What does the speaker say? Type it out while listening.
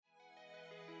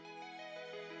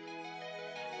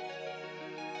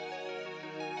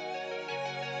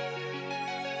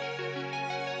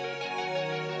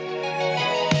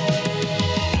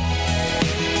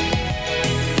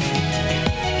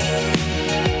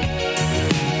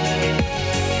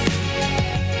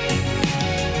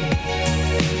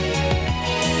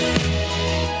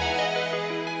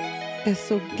är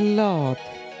så glad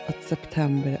att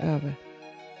september är över.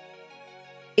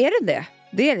 Är det det?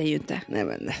 Det är det ju inte. Nej,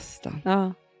 men nästan.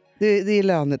 Ja. Det är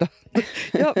lön idag.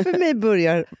 Ja, för mig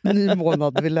börjar ny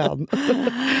månad vid lön.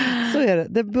 Så är det.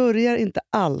 Det börjar inte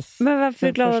alls. Men varför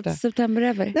är du glad första. att september är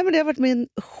över? Nej, men det har varit min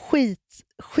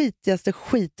skitigaste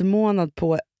skitmånad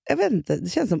på, jag vet inte, det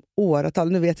känns som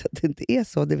åratal. Nu vet jag att det inte är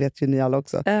så, det vet ju ni alla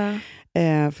också.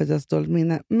 För att jag har så dåligt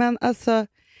minne. Men alltså...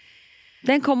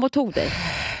 Den kom och tog dig.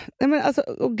 Nej, men alltså,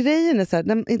 och grejen är så här,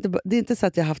 det är inte så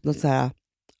att jag har haft något så här,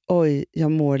 oj,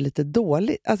 jag mår lite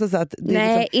dåligt. Alltså, så att det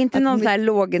Nej, är liksom, inte någon så här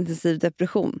lågintensiv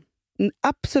depression.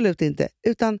 Absolut inte.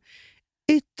 Utan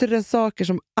yttre saker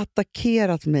som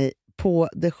attackerat mig på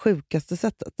det sjukaste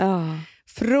sättet.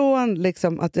 Från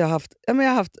liksom att jag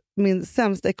har haft min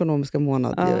sämsta ekonomiska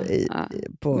månad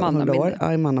på 100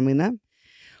 år i mannaminne.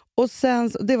 Och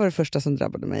sen, det var det första som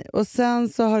drabbade mig. Och sen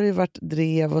så har det varit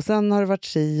drev och sen har det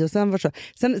varit och sen var det så.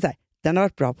 Sen så här, den har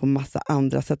varit bra på massa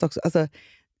andra sätt också. Alltså,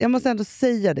 jag måste ändå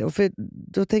säga det. Och för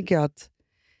då tänker jag att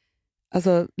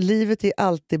alltså, livet är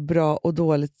alltid bra och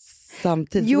dåligt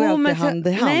samtidigt. Jo, alltid men hand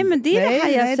i hand. Nej, men det är det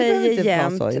här jag säger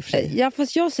jämt. Ja,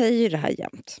 fast jag säger ju det här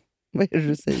jämt. vad är det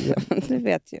du säger? Du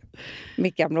vet ju.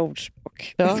 Mitt gamla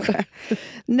ordspråk. Ja.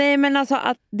 Nej, men alltså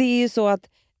att det är ju så att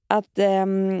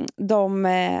de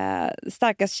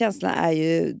starkaste känslorna är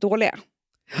ju dåliga.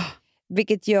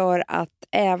 Vilket gör att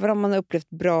även om man har upplevt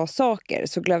bra saker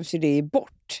så glöms ju det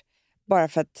bort. Bara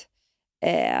för att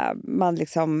man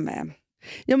liksom...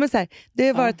 Ja, men så här, det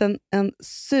har varit en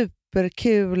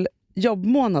superkul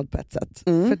jobbmånad på ett sätt.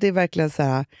 För det är verkligen så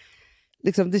här...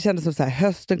 Liksom, det kändes som så här,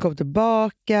 hösten kom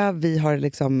tillbaka, vi har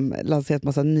liksom lanserat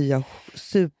massa nya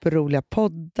superroliga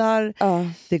poddar,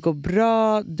 det går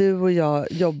bra, du och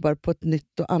jag jobbar på ett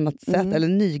nytt och annat sätt, eller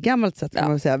nygammalt sätt kan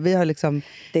man säga. Vi har liksom...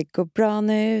 Det går bra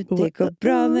nu, det går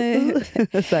bra nu.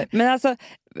 Men alltså,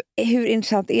 hur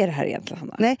intressant är det här egentligen,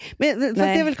 Hanna? Nej, men,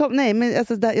 men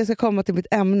alltså, jag ska komma till mitt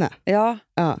ämne. Ja.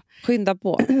 Skynda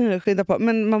på. Skynda på.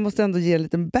 Men man måste ändå ge en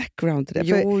liten background till det.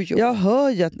 Jo. Jag hör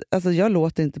ju att alltså, jag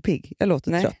låter inte pigg. Jag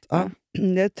låter trött. Ja.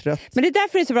 Jag är trött. Men det är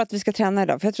därför det är så bra att vi ska träna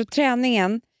idag. För jag tror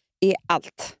träningen är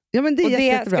allt. Ja, men det är och det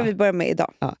jättebra. ska vi börja med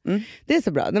idag. Ja. Det är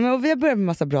så bra. Nej, men, och vi har börjat med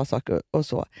massa bra saker och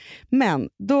så. Men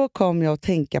då kom jag att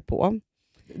tänka på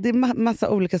det är massa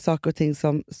olika saker och ting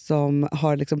som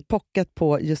har liksom pockat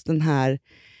på just den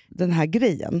här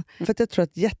grejen. För att jag tror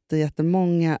att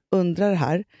jättemånga undrar det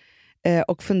här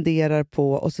och funderar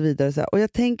på och så vidare. Så här. Och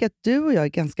jag tänker att du och jag är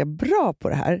ganska bra på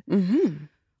det här.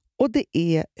 Och det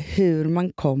är hur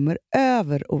man kommer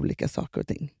över olika saker och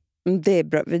ting. Det är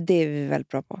bra. Det är vi väldigt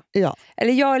bra på. Ja.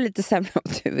 Eller jag är lite sämre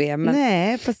än du är. Men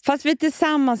nej, fast vi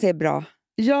tillsammans är bra.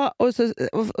 Ja, och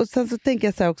sen så tänker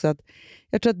jag så här också att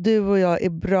jag tror att du och jag är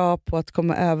bra på att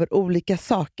komma över olika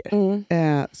saker.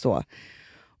 Så.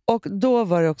 Och då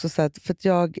var det också så att,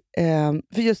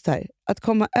 för just så här, att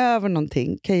komma över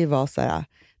någonting kan ju vara så här,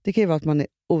 det kan ju vara att man är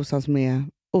osams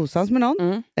med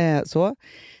någon. Så.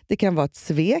 Det kan vara ett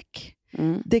svek.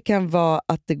 Det kan vara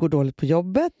att det går dåligt på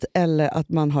jobbet eller att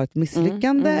man har ett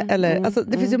misslyckande. Alltså,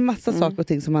 det finns ju massa saker och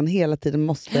ting som man hela tiden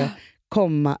måste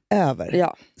komma över.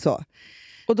 Ja. Så.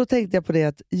 Och då tänkte jag på det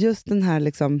att just den här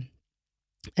liksom,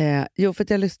 för att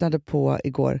jag lyssnade på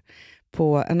igår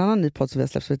på en annan ny podd som vi har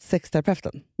släppt som heter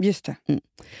Sexterapeuten. Just det.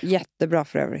 Jättebra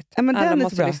för övrigt. Ja, men alla den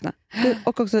måste bra. lyssna.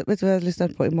 Och också, vet du vad jag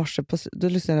lyssnade på i morse? Då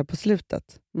lyssnade jag på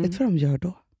slutet. Vet du vad de gör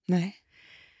då? Nej.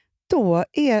 Då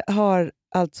har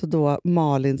alltså då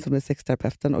Malin som är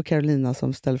sexterapeuten och Carolina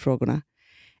som ställer frågorna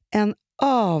en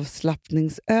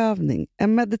avslappningsövning,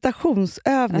 en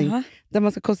meditationsövning där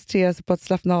man ska koncentrera sig på att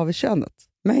slappna av i könet.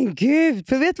 Men gud!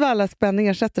 För vet vad alla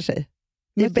spänningar sätter sig?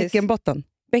 I bäckenbotten.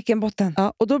 Bäckenbotten.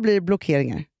 Ja, och då blir det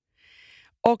blockeringar.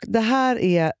 Och det här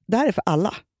är för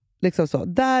alla. Liksom så.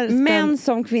 Män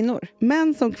som kvinnor.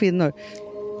 Män som kvinnor.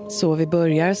 Så vi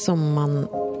börjar som man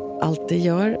alltid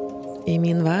gör i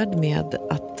min värld med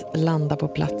att landa på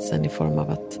platsen i form av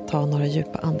att ta några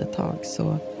djupa andetag.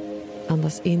 Så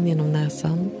andas in genom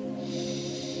näsan.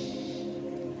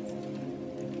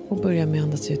 Och börja med att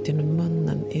andas ut genom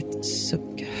munnen i ett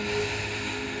suck.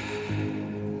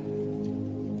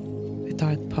 Vi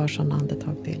tar ett par sådana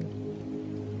andetag till.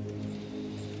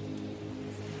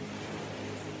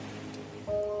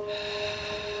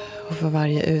 Och för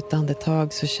varje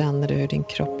utandetag så känner du hur din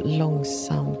kropp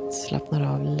långsamt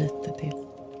slappnar av lite till.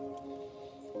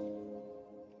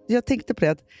 Jag tänkte på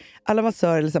det att alla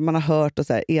massörer eller så man har hört och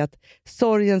så här, är att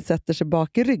sorgen sätter sig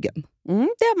bak i ryggen.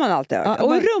 Det har man alltid hört. Ja,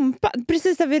 och rumpa,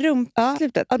 precis där vid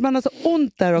rumpslutet. Att man har så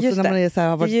ont där också när man är så här,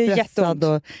 har varit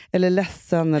stressad eller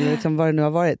ledsen eller liksom vad det nu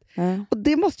har varit. Och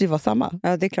det måste ju vara samma.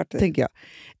 Ja, det är klart det. Tänker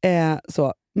jag.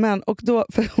 Så. Men, och då,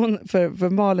 för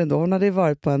Malin då, hon hade ju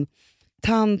varit på en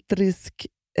tantrisk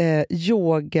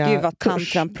yoga. Gud vad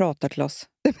tantran pratar till oss.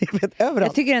 Jag vet, överallt.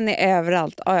 Jag tycker den är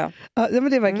överallt. Ja. Ja, men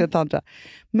det är verkligen tantra.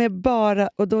 Med bara,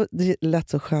 och då, det lät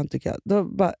så skönt tycker jag. Då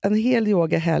bara en hel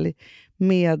yogahelg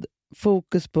med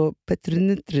fokus på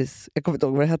petrinitris. Jag kommer inte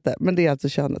ihåg vad det hette, men det är alltså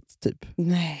könet typ.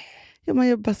 Nej. Ja, man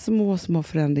gör bara små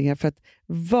förändringar för att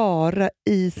vara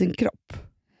i sin kropp.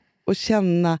 Och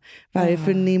känna varje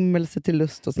förnimmelse till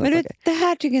lust och sådana men saker. Det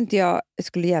här tycker inte jag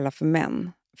skulle gälla för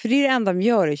män. För det är det enda de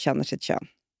gör är att känna sitt kön.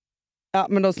 Ja,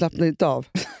 men de slappnar inte av.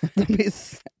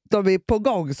 De är på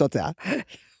gång så att säga.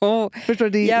 Förstår du?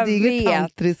 Det är inget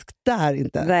tantriskt där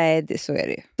inte. Nej, så är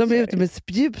det ju. De är ute med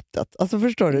spjutet. Alltså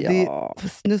förstår du? Ja. Det är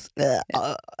snus.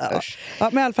 Ja,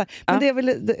 men i alla fall. Men det jag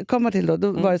ville komma till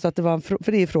då var det så att det var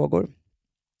för det är frågor.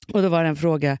 Och då var det en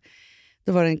fråga.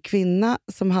 Då var det en kvinna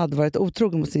som hade varit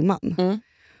otrogen mot sin man.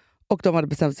 Och de hade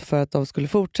bestämt sig för att de skulle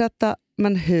fortsätta.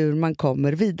 Men hur man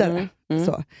kommer vidare.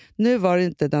 Så. Nu var det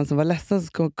inte den som var ledsen som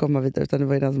skulle komma vidare. Utan det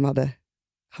var ju den som hade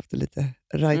haft det lite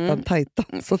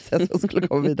rajtan-tajtan så att säga, som skulle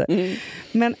komma vidare.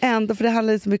 Men ändå, för det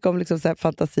handlar så mycket om liksom så här,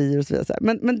 fantasier och så vidare. Så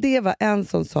här. Men det var en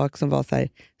sån sak som var så här,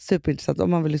 superintressant. Om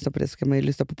man vill lyssna på det så kan man ju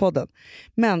lyssna på podden.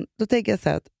 Men då tänker jag så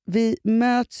här att vi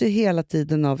möts ju hela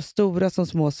tiden av stora som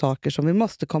små saker som vi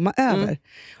måste komma över.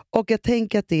 Och jag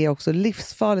tänker att det är också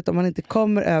livsfarligt om man inte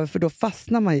kommer över, för då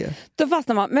fastnar man ju. Då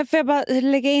fastnar man. Men får jag bara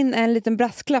lägga in en liten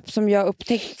brasklapp som jag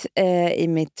upptäckt i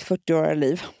mitt 40-åriga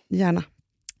liv? Gärna.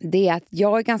 Det är att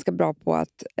jag är ganska bra på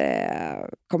att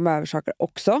komma över saker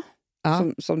också.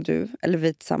 Som du, eller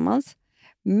vi tillsammans.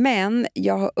 Men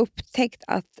jag har upptäckt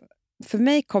att för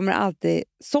mig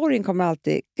sorgen kommer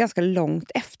alltid ganska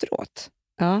långt efteråt.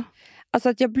 Ja. Alltså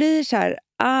att jag blir så här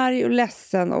arg och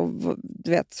ledsen och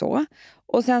du vet så.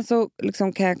 Och sen så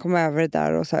liksom kan jag komma över det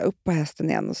där och så här upp på hästen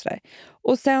igen och sådär.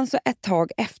 Och sen så ett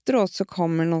tag efteråt så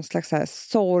kommer någon slags så här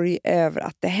sorg över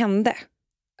att det hände.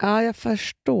 Ja, jag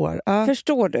förstår. Ja.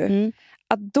 Förstår du?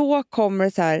 Att då kommer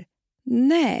det så här,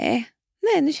 nej,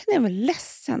 nu känner jag mig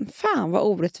ledsen. Fan vad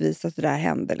orättvist att det där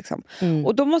hände. Liksom.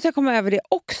 Och då måste jag komma över det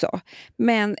också.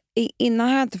 Men innan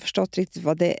har jag inte förstått riktigt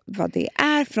vad det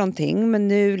är för någonting. Men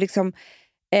nu liksom,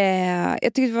 jag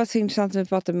tyckte det var så intressant att vi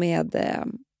pratade med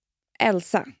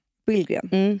Elsa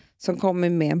Billgren. Som kommer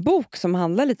med en bok som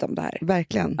handlar lite om det här.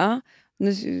 Verkligen. Ja.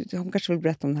 Hon kanske vill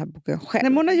berätta om den här boken själv.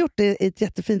 Nej, men hon har gjort det i ett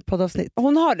jättefint poddavsnitt.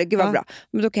 Hon har det, gud vad bra.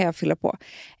 Men då kan jag fylla på.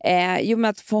 Men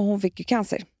att hon fick ju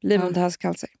cancer,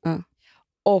 livmoderhalscancer.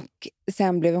 Och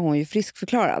sen blev hon ju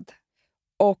friskförklarad.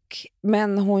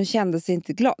 Men hon kände sig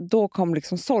inte glad. Då kom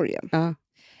liksom sorgen.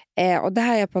 Och det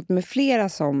här har jag pratat med flera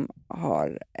som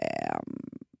har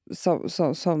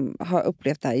som har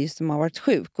upplevt det här just när man har varit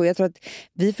sjuk. Och jag tror att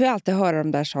vi får ju alltid höra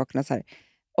de där sakerna så här.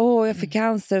 Jag fick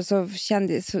cancer,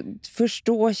 först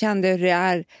då kände jag hur det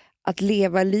är att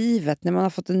leva livet när man har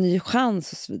fått en ny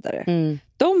chans och så vidare.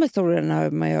 De historierna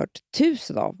har man hört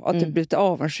 1000 av. Att du blivit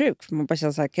avundsjuk. För man bara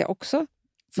känner så här, kan jag också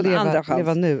få en andra chans?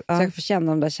 Leva nu. Så jag får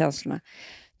känna de där känslorna.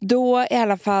 Då i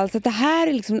alla fall, så att det här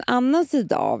är liksom en annan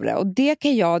sida av det. Och det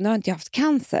kan nu har jag inte haft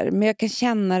cancer, men jag kan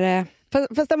känna det.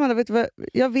 Fast Amanda, vet du vad,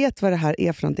 jag vet vad det här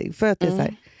är för någonting. För att det är så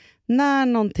här, när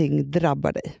någonting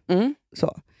drabbar dig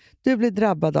så. Du blir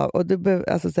drabbad av, och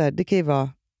alltså så här, det kan ju vara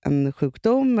en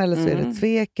sjukdom eller så är det ett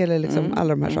svek eller liksom alla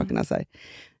de här sakerna. Så här.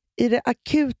 I det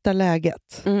akuta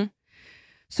läget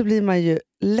så blir man ju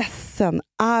ledsen,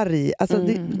 arg. Alltså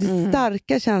det är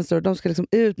starka känslor, de ska liksom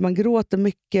ut, man gråter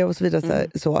mycket och så vidare.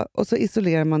 Så. Och så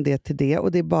isolerar man det till det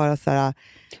och det är bara så här.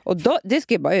 Och då, det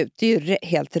ska ju bara ut, det är ju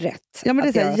helt rätt. Ja, men det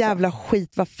är så här, jävla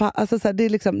skit, vad fan. Alltså så här, det är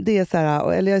liksom, det är så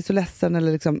här, eller jag är så ledsen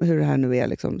eller liksom, hur det här nu är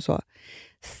liksom så.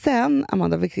 Sen,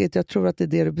 Amanda, vilket jag tror att det är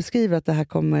det du beskriver, att det här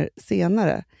kommer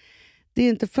senare. Det är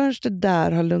inte förrän det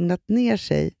där har lugnat ner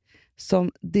sig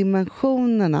som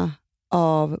dimensionerna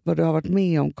av vad du har varit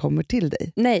med om kommer till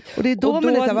dig. Nej. Och det är då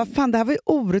man är såhär, vad fan, det här var ju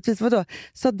orättvist. Vadå?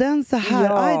 Sa den så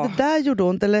här, aj det där gjorde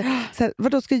ont. Eller så här,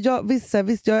 vadå ska jag,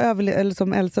 visst jag överlevt, eller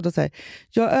som Elsa då säger,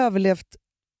 jag har överlevt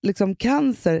liksom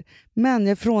cancer, men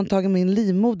jag är fråntagen min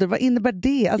livmoder. Vad innebär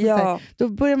det? Alltså, så här, då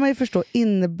börjar man ju förstå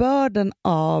innebörden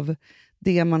av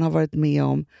det man har varit med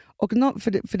om. Och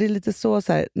för det är lite så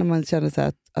här, när man känner så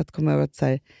här, att komma över att så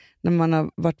här, när man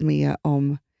har varit med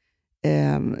om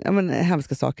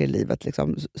hemska saker i livet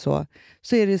liksom, så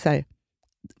är det ju så här,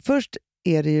 först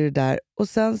är det ju det där och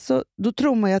sen så då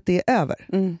tror man ju att det är över.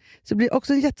 Så det blir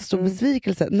också en jättestor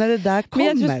besvikelse när det där kommer.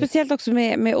 Men jag tror speciellt också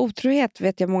med otrohet,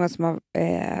 vet jag många som har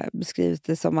beskrivit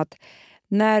det som att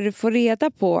när du får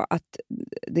reda på att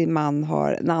din man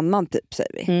har en annan typ,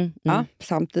 säger vi,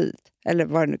 samtidigt, eller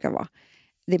vad det nu kan vara,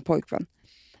 din pojkvän,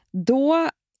 då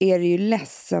är du ju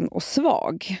ledsen och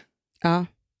svag. Ja.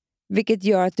 Vilket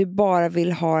gör att du bara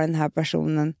vill ha den här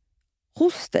personen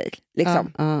hos dig.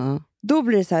 Liksom. Då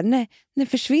blir det så här, nej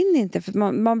försvinn inte.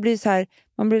 För man blir så här,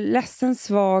 man blir ledsen,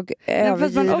 svag,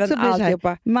 övergiven,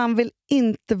 alltihopa. Man vill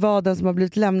inte vara den som har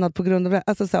blivit lämnad på grund av det.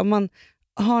 Alltså så här, om man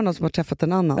har någon som har träffat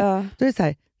en annan, då är det så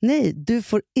här, nej, du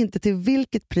får inte till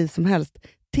vilket pris som helst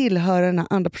tillhöra den här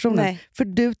andra personen. Nej. För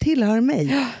du tillhör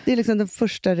mig. Det är liksom den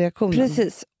första reaktionen.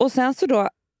 Precis. Och sen så då,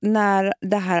 när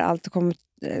det här allt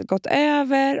gått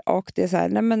över och det är så här,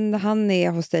 nej men han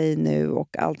är hos dig nu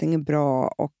och allting är bra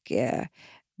och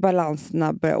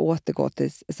balanserna börjar återgå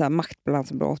till, så här,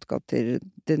 maktbalansen börjar återgå till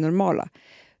det normala.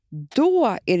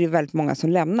 Då är det väldigt många som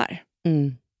lämnar.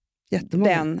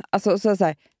 Jättemånga. Alltså så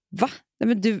här, va? Nej,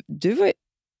 men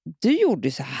du gjorde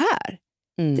ju så här.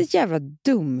 Det är ett jävla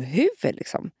dumhuvud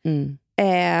liksom.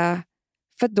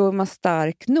 För då är man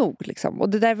stark nog liksom. Och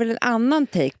det där är väl en annan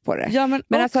take på det. Ja, men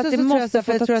alltså att det måste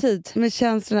få ta tid. Med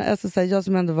känslorna, alltså, så här, jag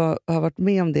som ändå har varit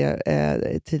med om det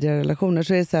i tidigare relationer,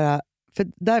 så är det så här, för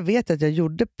där vet jag att jag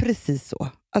gjorde precis så.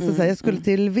 Alltså, så här, jag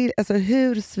skulle alltså,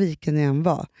 hur sviken jag än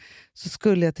var, så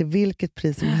skulle jag till vilket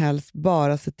pris som helst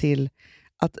bara se till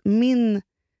att min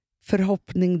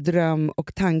förhoppning, dröm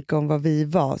och tanke om vad vi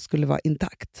var skulle vara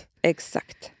intakt.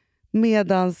 Exakt.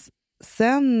 Medans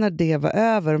sen när det var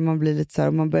över och man blir lite så här,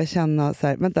 och man börjar känna så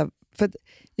här, vänta,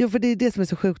 för det är det som är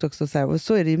så sjukt också, så här, och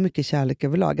så är det ju mycket kärlek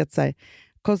överlag, att så här,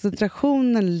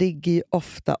 koncentrationen ligger ju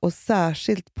ofta, och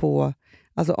särskilt på,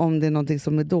 alltså om det är någonting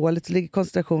som är dåligt, så ligger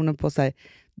koncentrationen på så här,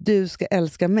 du ska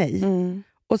älska mig.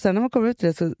 Och sen när man kommer ut till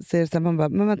det så ser det så här, man bara,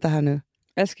 men vänta här nu.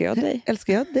 Älskar jag dig?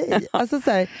 Älskar jag dig? Alltså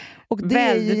så här, och det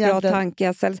väldigt är ju bra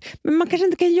tanke. Men man kanske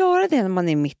inte kan göra det när man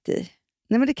är mitt i.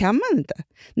 Nej, men det kan man inte.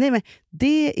 Nej, men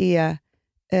det är...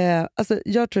 alltså,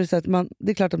 jag tror så att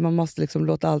det är klart att man måste liksom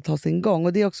låta allt ha sin gång.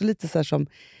 Och det är också lite så här som...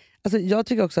 Alltså, jag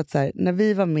tycker också att så här, när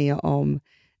vi var med om,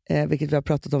 vilket vi har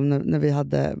pratat om när vi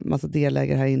hade massa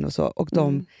delägare här inne och så, och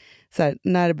de, så här,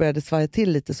 när det började svaja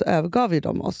till lite så övergav ju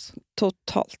de oss.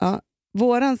 Totalt. Ja,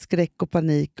 våran skräck och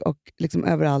panik och liksom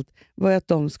överallt var ju att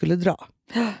de skulle dra.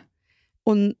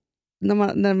 Och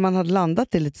när man hade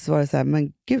landat det lite så var det så här,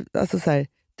 men gud, alltså så här,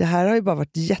 det här har ju bara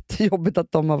varit jättejobbigt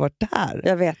att de har varit här.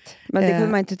 Jag vet, men det kunde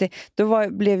man inte... Då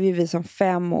blev ju vi som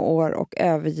 5 år och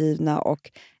övergivna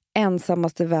och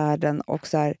ensammaste i världen och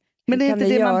så här, men det är inte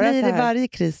det man blir i varje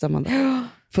kris, Amanda.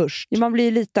 Först. Ja, man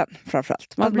blir liten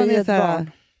framförallt. Man blir ett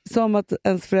barn. Som att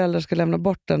ens föräldrar ska lämna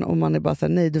bort den och man är bara så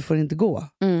här, nej, du får inte gå.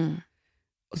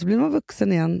 Och så blir man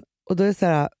vuxen igen och då är det så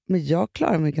här, men jag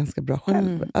klarar mig ganska bra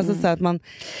själv. Alltså så här, att man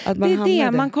det är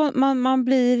det, man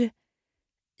blir...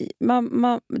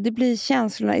 det blir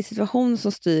känslorna i situationen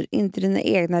som styr, inte dina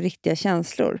egna riktiga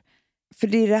känslor. För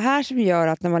det är det här som gör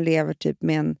att när man lever typ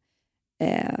med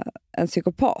en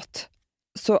psykopat,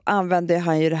 så använder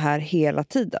han ju det här hela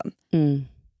tiden.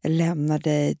 Jag lämnar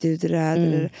dig, du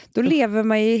där. Då lever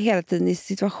man ju hela tiden i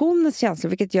situationens känslor,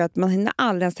 vilket gör att man hinner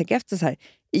aldrig ens tänka efter så här,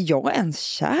 är jag ens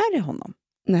kär i honom?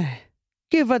 Nej.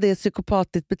 Gud vad det är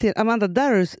psykopatiskt beteende. Amanda,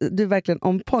 där är du verkligen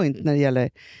on point när det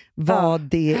gäller vad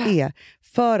det är.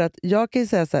 För att jag kan ju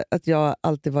säga så här, att jag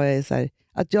alltid var så här,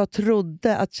 att jag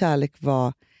trodde att kärlek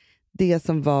var det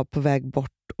som var på väg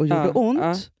bort och gjorde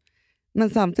ont. Men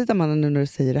samtidigt, Amanda, nu när du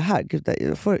säger det här, gud,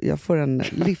 jag får en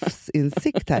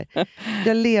livsinsikt här.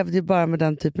 Jag levde ju bara med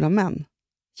den typen av män.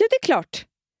 Ja, det är klart.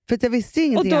 För att jag visste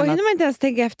ingenting annat. Och då hinner man inte ens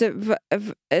tänka efter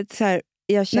så här,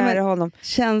 jag kär i honom.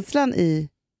 Känslan i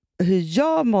hur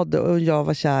jag mådde och jag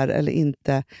var kär eller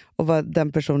inte och vad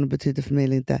den personen betydde för mig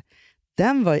eller inte,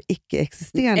 den var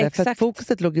icke-existerande. Exakt. För att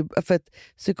fokuset låg ju, för att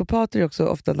psykopater är också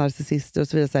ofta narcissister och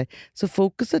så vidare. Så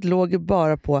fokuset låg ju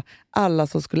bara på alla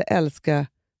som skulle älska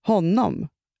honom.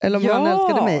 Eller om han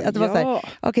älskade mig. Att det var så här,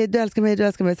 okej, du älskar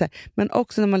mig. Så här. Men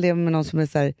också när man lever med någon som är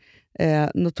så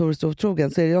här, notoriskt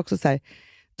otrogen, så är det också så här,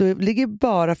 då ligger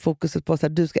bara fokuset på så här,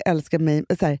 du ska älska mig.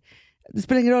 Så här, det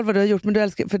spelar ingen roll vad du har gjort, men du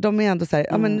älskar, för de är ändå så här,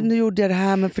 ja, men nu gjorde jag det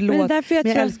här, men förlåt, men jag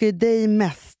älskar ju dig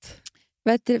mest.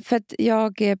 Vet du, för att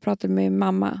jag pratade med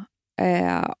mamma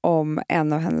om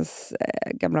en av hennes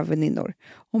gamla väninnor.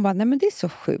 Hon bara, nej men det är så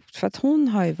sjukt, för att hon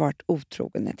har ju varit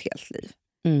otrogen ett helt liv.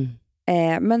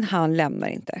 Men han lämnar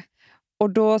inte. Och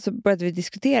då så började vi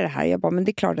diskutera det här. Jag bara, men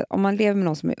det är klart att om man lever med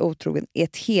någon som är otrogen i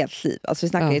ett helt liv, alltså vi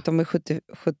snackar ju att de är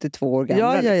 72 år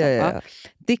gamla. Ja.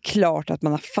 Det är klart att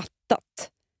man har fattat.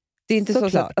 Det är inte så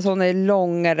att alltså, hon är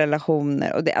långa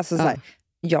relationer. Och det, alltså, så här,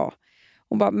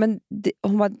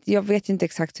 Hon bara, jag vet inte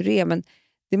exakt hur det är, men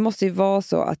det måste ju vara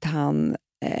så att han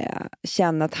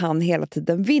känner att han hela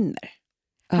tiden vinner.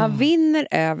 Han vinner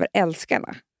över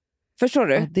älskarna. Förstår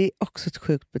du? Ja, det är också ett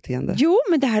sjukt beteende. Jo,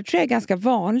 men det här tror jag är ganska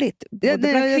vanligt. Jag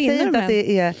säger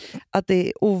inte att det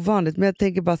är ovanligt, men jag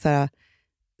tänker bara så här,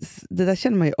 det där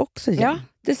känner man ju också igen. Ja,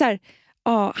 det är så här,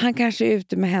 han kanske är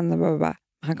ute med henne och bara,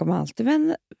 han kommer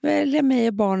alltid välja mig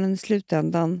och barnen i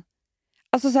slutändan.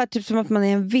 Alltså så här, typ som att man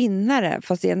är en vinnare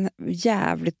fast i en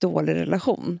jävligt dålig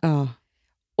relation. Ja.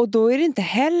 Och då är det inte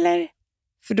heller,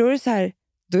 för då är det så här,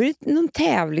 då är det någon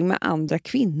tävling med andra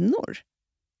kvinnor.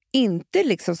 Inte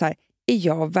liksom så här, är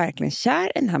jag verkligen kär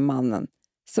i den här mannen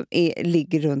som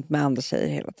ligger runt med andra tjejer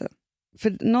hela tiden?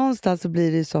 För någonstans så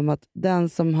blir det ju som att den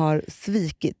som har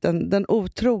svikit, den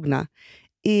otrogna,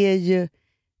 är ju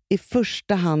i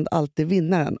första hand alltid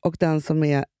vinnaren. Och den som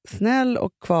är snäll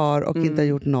och kvar och inte har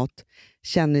gjort något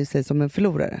känner ju sig som en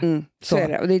förlorare. Så är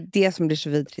det. Och det är det som blir så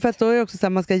vidrigt. För att då är det också så här,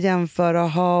 man ska jämföra,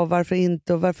 och varför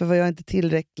inte, och varför var jag inte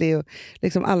tillräcklig, och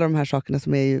liksom alla de här sakerna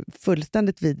som är ju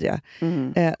fullständigt vidriga.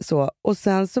 Så. Och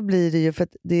sen så blir det ju, för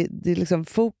att det liksom,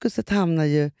 fokuset hamnar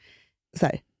ju så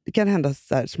här, det kan hända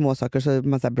så här, små saker, så är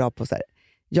man så här bra på så här,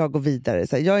 jag går vidare.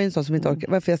 Så här, jag är en sån som inte orkar,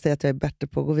 varför jag säger att jag är bättre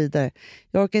på att gå vidare.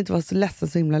 Jag orkar inte vara så ledsen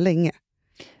så himla länge.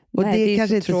 Och nej, det är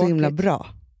kanske inte så himla bra.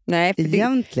 Nej, för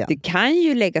egentligen. Det kan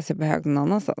ju lägga sig på hög någon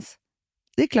annanstans.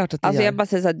 Det är klart att det alltså gör. Jag bara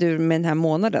säger så här, du med den här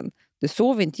månaden, du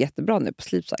sover inte jättebra nu på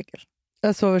sleep cycle.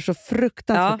 Jag sover så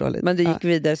fruktansvärt dåligt. Men du gick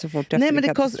vidare så fort efter.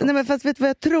 Nej, men fast vet du vad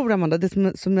jag tror, Amanda?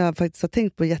 Det som jag faktiskt har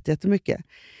tänkt på jättemycket.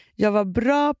 Jag var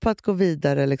bra på att gå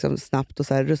vidare liksom, snabbt och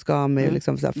så här, ruska av mig och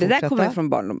liksom, så här, fortsätta. Det där kommer från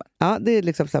barndomen. Ja, det är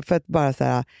liksom så här, för att bara så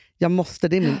här, jag måste,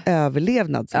 det är min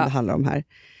överlevnad som det handlar om här.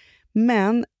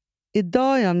 Men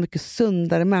idag är jag en mycket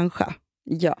sundare människa.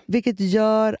 Ja. Vilket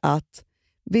gör att,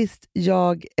 visst,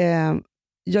 jag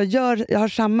har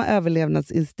samma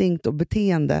överlevnadsinstinkt och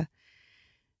beteende,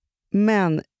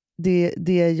 men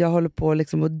det jag håller på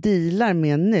liksom och dealar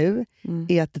med nu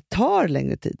är att det tar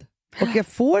längre tid. Och jag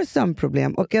får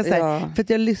sömnproblem. Och jag, för att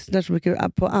jag lyssnar så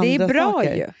mycket på andra saker. Det är bra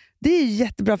saker. Ju. Det är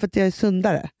jättebra för att jag är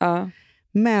sundare.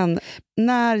 Men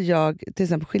när jag till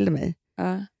exempel skilde mig,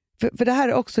 för det här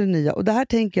är också det nya, och det här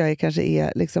tänker jag kanske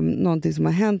är liksom någonting som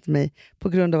har hänt mig på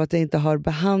grund av att jag inte har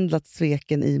behandlat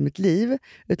sveken i mitt liv,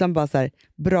 utan bara så här,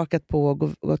 brakat på och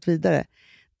gått vidare.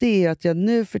 Det är att jag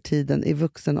nu för tiden i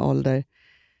vuxen ålder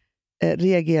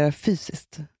reagerar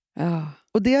fysiskt.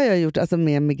 Och det har jag gjort alltså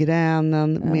med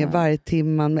migränen, med varje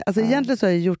timman. Alltså egentligen så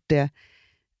har jag gjort det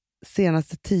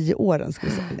senaste 10 åren. Ska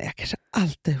vi säga. Nej, jag kanske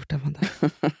alltid har gjort det, Amanda.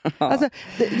 Alltså,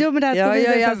 men det här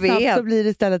ska bli så snabbt, så blir det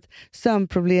istället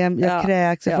sömnproblem, jag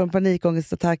kräks, jag får en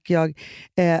panikångestattack.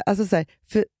 Alltså så här,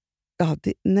 för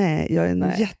jag är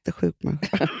en jättesjuk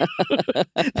människa.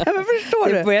 Nej, men förstår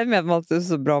du? Det började med att man är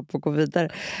så bra på att gå vidare.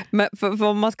 Men för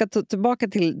om man ska ta tillbaka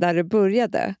till där det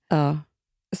började,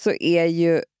 så är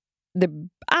ju det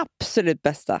absolut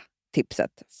bästa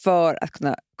tipset för att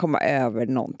kunna komma över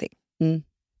någonting.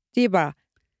 Det är bara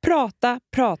prata.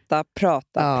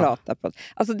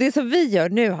 Alltså det som vi gör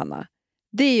nu, Hanna,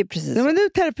 det är ju precis så. Men nu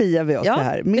terapiar vi oss det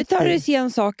här. Vi tar oss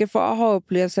igenom saker för att ha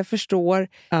upplevelser, förstår.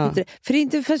 För det är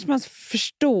inte först man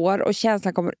förstår och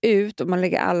känslan kommer ut och man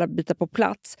lägger alla bitar på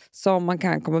plats som man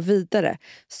kan komma vidare.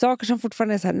 Saker som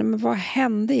fortfarande är så här, nej men vad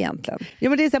hände egentligen? Ja,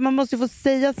 men det är så här, man måste ju få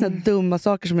säga såna dumma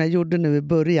saker som jag gjorde nu i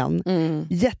början.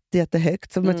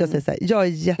 Jättehögt. Som att jag säger så här, jag är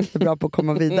jättebra på att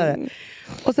komma vidare.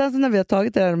 Och sen så när vi har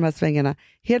tagit de här svängarna,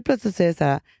 helt plötsligt säger jag så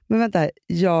här, men vänta här,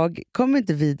 jag kommer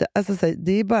inte vidare. Alltså, så här,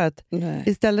 det är bara att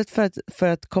istället för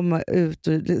att komma ut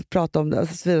och prata om det och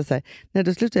så vidare, så här, nej,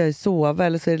 då slutar jag ju sova,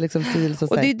 eller så är det liksom så.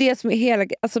 Och det är det som är hela,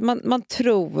 alltså man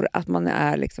tror att man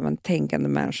är liksom en tänkande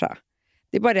människa.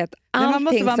 Det är bara det att allting man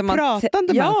måste vara en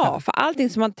pratande människa. Ja, för allting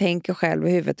som man tänker själv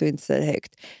i huvudet och inte säger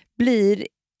högt blir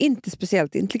inte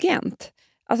speciellt intelligent.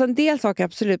 Alltså en del saker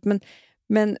absolut,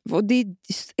 men och det är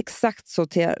exakt så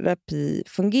terapi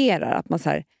fungerar, att man så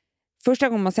här, första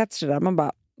gången man sätter sig där,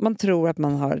 man tror att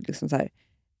man har liksom så här,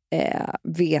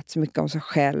 vet så mycket om sig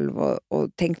själv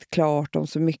och tänkt klart om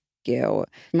så mycket. Och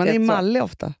man är mallig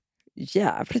ofta.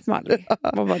 Jävligt mallig.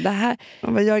 Det här...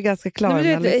 jag är ganska klar.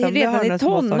 Men liksom, redan i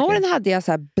tonåren hade jag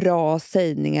så här bra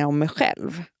sägningar om mig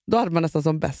själv. Då hade man nästan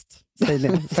som bäst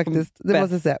sägningar faktiskt. Det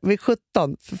måste jag säga. Vid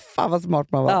 17, för fan vad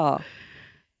smart man var. Ja.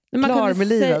 Klar med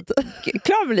livet.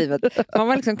 Klar med livet. Man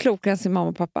var liksom klokare än sin mamma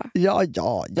och pappa. Ja.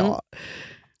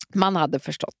 Man hade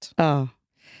förstått.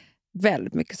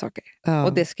 Väldigt mycket saker.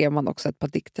 Och det skrev man också ett par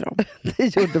dikter om.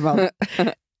 Det gjorde man.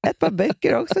 Ett par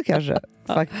böcker också kanske,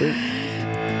 faktiskt.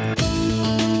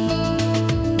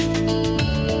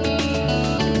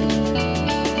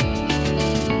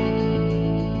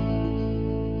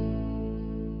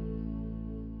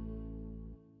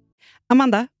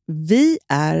 Amanda, vi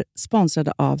är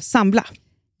sponsrade av Sambla.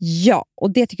 Ja,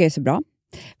 och det tycker jag är så bra.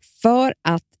 För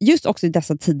att just också i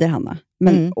dessa tider, Hanna,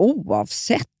 men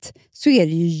oavsett så är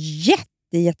det ju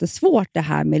jättesvårt det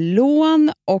här med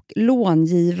lån och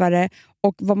långivare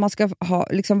och vad man ska ha,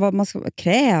 liksom vad man ska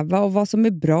kräva och vad som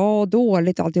är bra och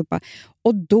dåligt och alltihopa.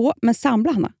 Och då, men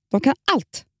Samla, Hanna, de kan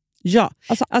allt. Ja,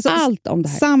 alltså allt om det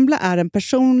här. Samla är en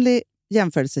personlig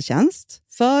jämförelsetjänst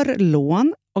för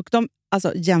lån och de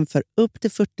jämför upp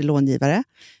till 40 långivare,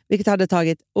 vilket hade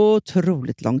tagit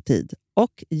otroligt lång tid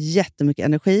och jättemycket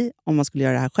energi om man skulle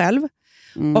göra det här själv.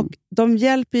 Och de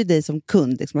hjälper ju dig som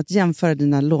kund liksom, att jämföra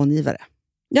dina långivare.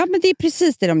 Ja, men det är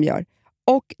precis det de gör.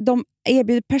 Och de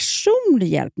erbjuder personlig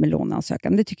hjälp med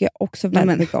låneansökan. Det tycker jag också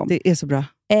väldigt mycket om. Det är så bra.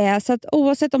 Så att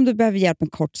oavsett om du behöver hjälp en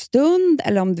kort stund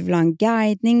eller om du vill ha en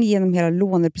guidning genom hela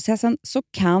låneprocessen så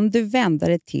kan du vända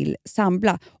dig till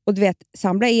Samla. Och du vet,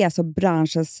 Samla är alltså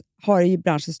branschens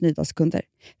nyaste kunder.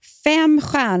 5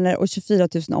 stjärnor och 24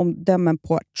 000 omdömen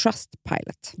på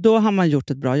Trustpilot. Då har man gjort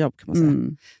ett bra jobb kan man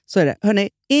säga. Så är det. Hörrni,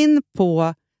 in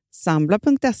på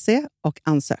samla.se och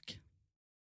ansök.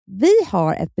 Vi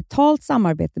har ett betalt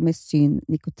samarbete med Syn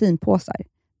nikotinpåsar.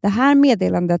 Det här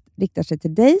meddelandet riktar sig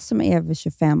till dig som är över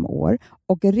 25 år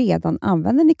och redan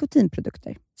använder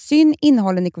nikotinprodukter. Syn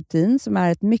innehåller nikotin som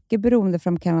är ett mycket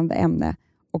beroendeframkallande ämne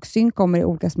och Syn kommer i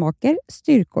olika smaker,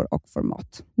 styrkor och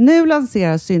format. Nu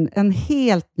lanserar Syn en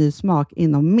helt ny smak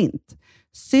inom mint.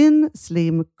 Syn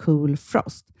Slim Cool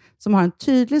Frost som har en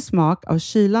tydlig smak av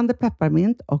kylande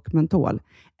pepparmint och mentol.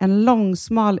 En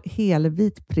långsmal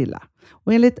helvit prilla.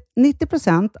 Och enligt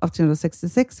 90% av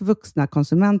 366 vuxna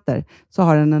konsumenter så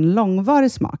har den en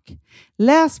långvarig smak.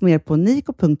 Läs mer på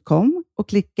niko.com och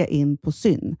klicka in på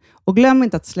Syn. Och glöm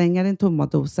inte att slänga din tomma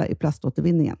dosa i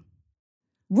plaståtervinningen.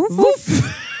 Woof, woof.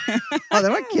 Ja, det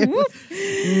var kul.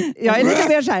 Jag är lite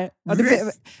mer så här. Ja,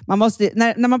 man måste,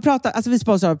 när man pratar, alltså vi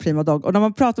sponsrar Prima Dog och när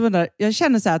man pratar med den där, jag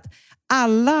känner så här att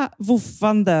alla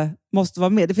woofande måste vara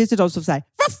med. Det finns ju de som säger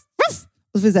ruff, ruff,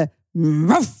 och så finns det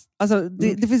ruff. Alltså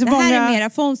det finns ju många. Det här är mera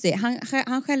Fonzie.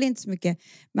 Han skäller inte så mycket,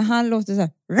 men han låter så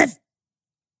här ruff,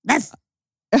 ruff.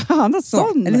 Han har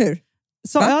sån. Eller hur?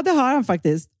 Så, ja, det har han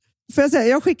faktiskt. Får jag säga,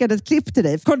 jag skickade ett klipp till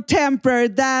dig. Contemporary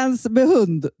dance med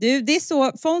hund. Du, det är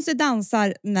så Fonzie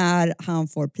dansar när han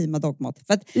får Prima Dog-mat.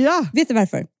 För att, vet du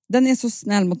varför? Den är så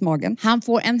snäll mot magen. Han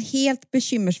får en helt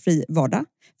bekymmersfri vardag.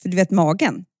 För du vet,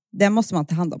 magen, den måste man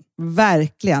ta hand om.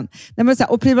 Verkligen. Nej, men så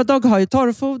här, och Prima Dog har ju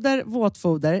torrfoder,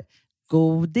 våtfoder,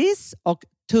 godis och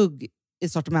tugg i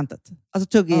sortimentet. Alltså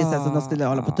tugg är så som de skulle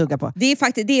hålla på att tugga på. Det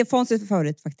är Fonzies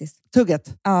favorit faktiskt.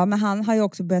 Tugget? Ja, men han har ju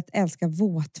också börjat älska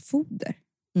våtfoder.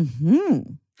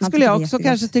 Det skulle jag också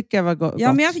kanske tycka var gott.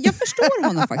 Ja, men jag förstår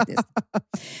honom faktiskt.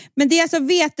 Men det är alltså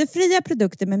vetefria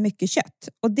produkter med mycket kött.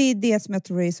 Och det är det som jag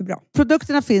tror är så bra.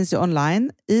 Produkterna finns ju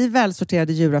online, i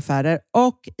välsorterade djuraffärer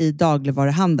och i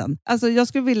dagligvaruhandeln. Alltså jag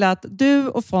skulle vilja att du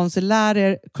och Fonzie lär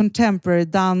er contemporary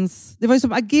dans. Det var ju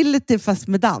som agility fast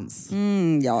med dans.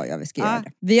 Ja, vi ska göra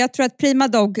det. Jag tror att Prima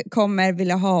Dog kommer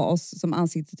vilja ha oss som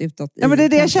ansiktet utåt. Ja, men det är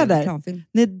det jag känner.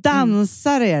 Ni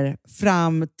dansar er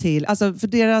fram till... Alltså för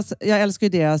deras... Jag älskar ju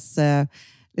deras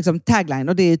liksom tagline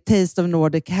och det är Taste of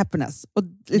Nordic Happiness. Och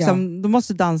liksom, då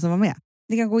måste dansen vara med.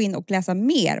 Ni kan gå in och läsa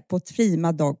mer på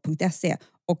primadog.se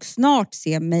och snart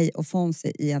se mig och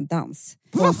Fonzie i en dans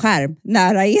på en skärm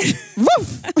nära er.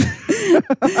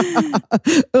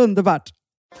 Underbart.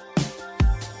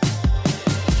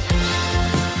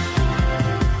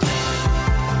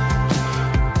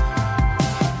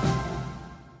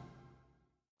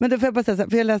 Men då får jag bara säga så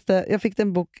här, för jag fick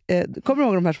en bok, kommer du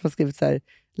ihåg de här som har skrivit så här,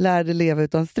 lär dig leva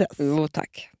utan stress? Jo,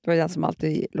 tack. Det var den som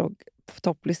alltid låg på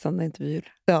topplistan när intervjuer.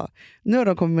 Ja, nu har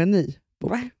de kommit med en ny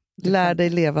bok. Lär dig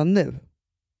leva nu,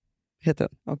 heter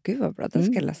den. Gud vad bra, den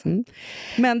ska jag läsa.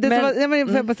 Men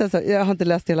får jag bara säga så här, jag har inte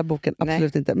läst hela boken,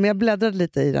 absolut inte. Men jag bläddrade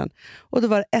lite i den. Och då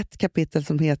var det ett kapitel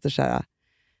som heter så här,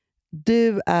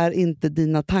 du är inte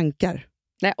dina tankar.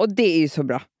 Nej, och det är ju så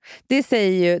bra. Det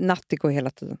säger ju Nattiko hela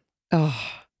tiden.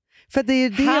 För det är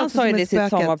det han sa ju det i sitt spöket.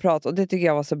 sommarprat och det tycker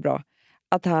jag var så bra.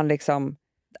 Att han liksom,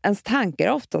 ens tankar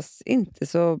är oftast inte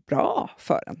så bra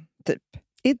för en, typ.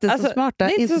 Inte så smarta,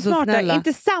 inte så smarta, snälla.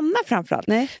 Inte sanna framförallt.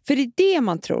 Nej. För det är det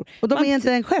man tror. Och de är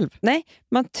inte en själv. Nej,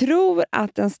 man tror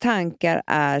att ens tankar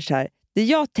är så här, det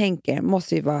jag tänker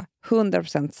måste ju vara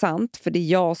 100% sant för det är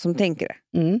jag som tänker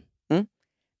det.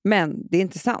 Men det är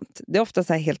inte sant. Det är ofta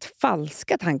så här helt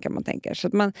falska tankar man tänker. Så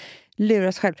att man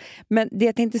lurar sig själv. Men det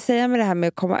jag tänkte säga med det här med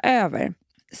att komma över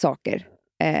saker.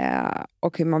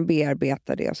 Och hur man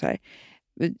bearbetar det och så här.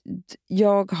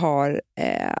 Jag har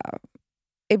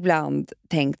ibland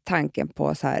tänkt tanken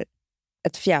på så här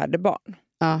ett fjärde barn.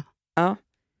 Ja.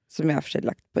 Som jag har för sig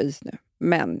lagt på is nu.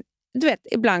 Men du vet,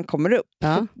 ibland kommer det upp.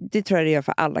 Ja. Det tror jag det gör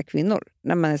för alla kvinnor.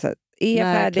 När man är så här, är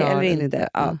jag färdig eller inte?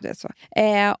 Ja, det är så.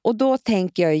 Och då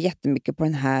tänker jag jättemycket på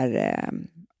den här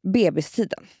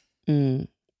bebistiden.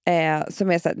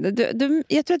 Som är så här,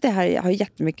 jag tror att det här har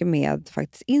jättemycket med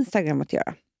faktiskt Instagram att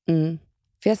göra.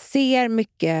 För jag ser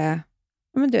mycket,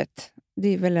 men du vet, det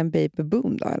är väl en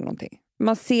babyboom då eller någonting.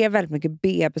 Man ser väldigt mycket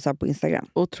bebisar på Instagram.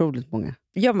 Otroligt många.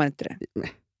 Gör man inte det?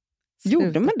 Nej.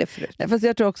 Gjorde man det förut? Nej, fast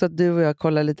jag tror också att du och jag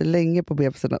kollar lite länge på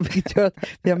bebisarna. Vilket gör att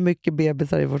vi har mycket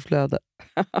bebisar i vårt flöde.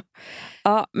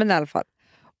 Ja, men i alla fall.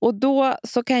 Och då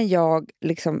så kan jag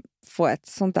liksom få ett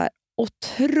sånt där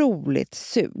otroligt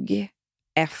sug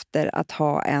efter att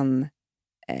ha en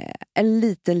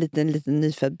liten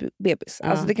nyfödd bebis.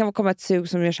 Alltså det kan komma ett sug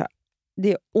som gör så här,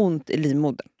 det är ont i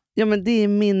livmodern. Ja, men det är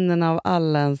minnen av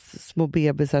alla ens små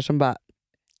bebisar som bara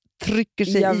trycker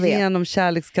sig igenom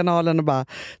kärlekskanalen och bara,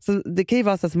 så det kan ju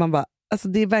vara så att man bara, alltså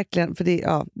det är verkligen, för det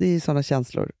är ju sådana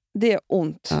känslor. Det är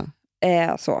ont.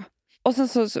 Så. Och sen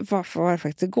så var det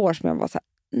faktiskt igår som jag var så här,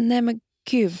 nej men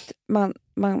gud, man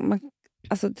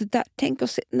alltså det där, tänk och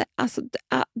se, nej, alltså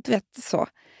du vet så.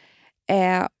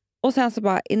 Och sen så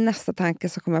bara i nästa tanke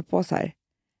så kom jag på så här,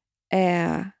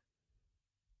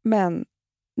 men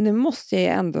nu måste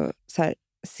jag ändå så här,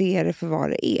 se det för vad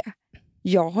det är.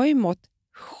 Jag har ju mått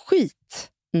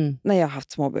skit när jag har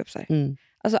haft småbebisar.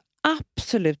 Alltså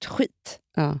absolut skit.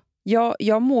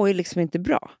 Jag mår ju liksom inte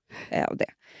bra av det.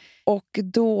 Och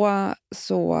då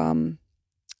så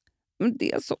men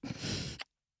det är så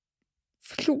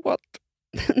förlåt.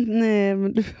 Nej,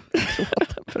 men du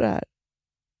förlåt för det här.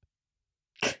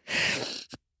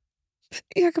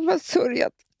 Jag kan bara sörja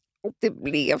att det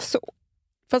blev så.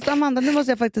 Fast Amanda, nu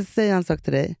måste jag faktiskt säga en sak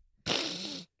till dig.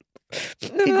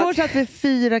 Igår satt vi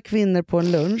 4 kvinnor på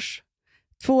en lunch.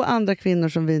 2 andra kvinnor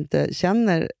som vi inte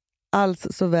känner alls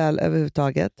så väl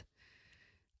överhuvudtaget.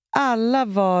 Alla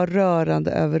var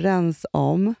rörande överens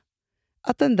om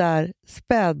att den där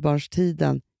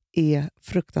spädbarnstiden är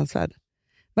fruktansvärd.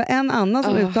 Det var en annan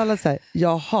som uttalade sig.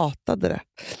 Jag hatade det.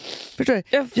 Förstår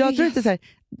du? Jag tror inte så här,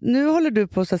 nu håller du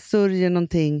på att sörja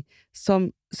någonting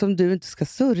som du inte ska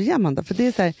sörja, Amanda. För det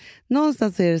är så här,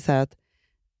 någonstans är det så här att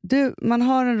man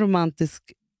har en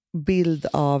romantisk bild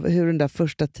av hur den där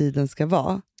första tiden ska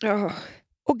vara.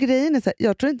 Och grejen är så här,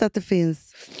 jag tror inte att det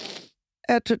finns,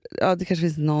 det kanske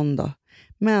finns någon då,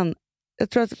 men jag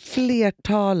tror att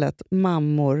flertalet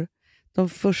mammor de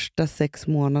första 6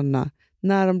 månaderna,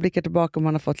 när de blickar tillbaka och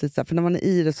man har fått lite så här, för när man är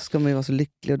i det så ska man ju vara så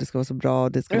lycklig och det ska vara så bra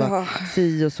och det ska vara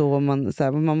si och så, och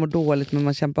man mår dåligt men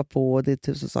man kämpar på och det är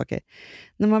 1000 saker.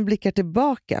 När man blickar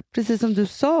tillbaka, precis som du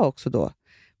sa också då,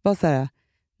 var så här,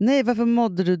 nej, varför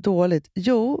mådde du dåligt?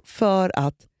 Jo, för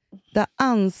att det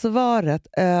ansvaret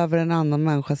över en annan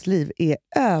människas liv är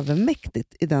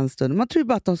övermäktigt i den stunden. Man tror ju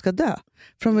bara att de ska dö.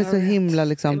 För de är så himla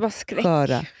liksom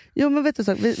sköra. Jo, men vet du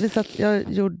så,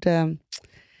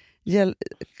 jag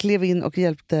klev in och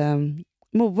hjälpte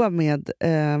Moa med,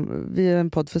 vi är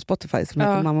en podd för Spotify som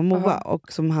heter Mamma Moa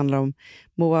och som handlar om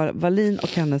Moa Wallin och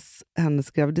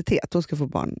hennes graviditet. Hon ska få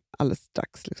barn alldeles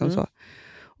strax. Liksom så.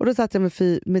 Och då satt jag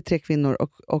med 3 kvinnor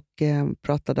och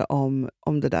pratade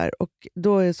om det där. Och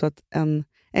då är det så att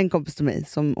en kompis till mig,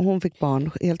 hon fick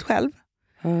barn helt själv.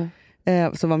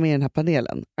 Som var med i den här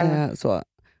panelen. Så.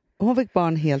 Hon fick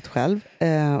barn helt själv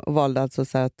och valde alltså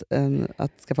så att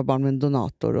skaffa barn med en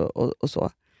donator och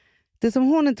så. Det som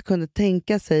hon inte kunde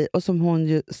tänka sig och som hon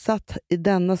ju satt i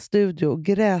denna studio och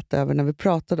grät över när vi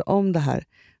pratade om det här,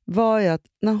 var ju att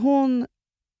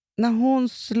när hon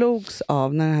slogs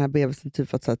av, när den här bebisen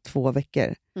typ var 2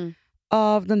 veckor,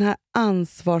 av den här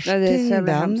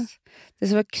ansvarstyngden. Det är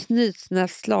som ett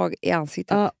knytnävsslag i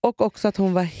ansiktet. Och också att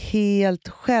hon var helt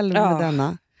själv med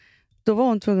denna. Då var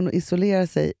hon tvungen att isolera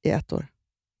sig i 1 år.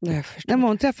 Jag förstår.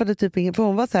 Hon träffade typ ingen, för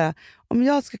hon var så här, om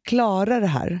jag ska klara det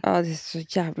här. Ja, det är så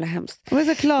jävla hemskt. Om jag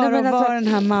ska klara att vara den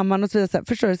här mamman och så vidare. Så här,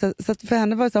 förstår du? Så att för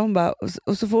henne var det så här, hon bara,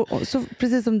 och så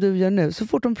precis som du gör nu, så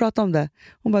fort hon pratar om det,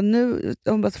 hon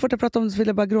bara, så fort jag pratar om det så vill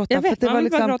jag bara gråta. Jag vet, för det var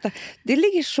liksom, bara gråta. Det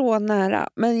ligger så nära,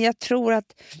 men jag tror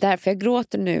att därför jag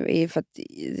gråter nu är för att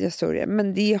jag sörjer.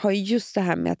 Men det har ju just det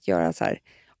här med att göra så här,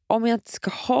 om jag inte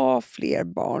ska ha fler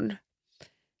barn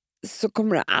så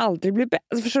kommer det aldrig bli bättre.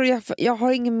 Alltså, förstår du, jag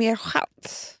har ingen mer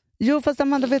chans. Jo, fast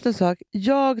Amanda, vet du en sak?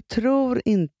 Jag tror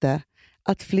inte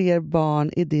att fler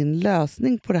barn är din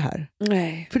lösning på det här.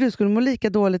 Nej. För du skulle må lika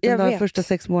dåligt de första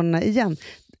 6 månaderna igen.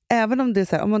 Även om det är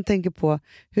så här, om man tänker på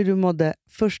hur du mådde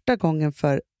första gången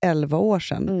för 11 år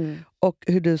sedan och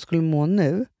hur du skulle må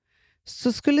nu,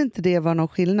 så skulle inte det vara någon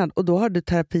skillnad. Och då har du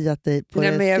terapiat dig på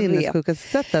det sinnessjukaste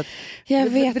sättet. Jag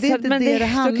vet, för det är inte men det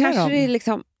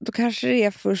handlar om. Då kanske det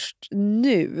är först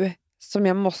nu som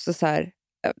jag måste så här,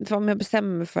 om jag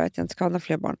bestämmer mig för att jag inte ska ha några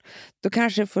fler barn, då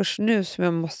kanske först nu som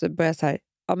jag måste börja så här,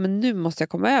 ja men nu måste jag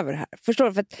komma över det här. Förstår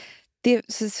du? För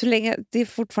att så länge det är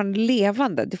fortfarande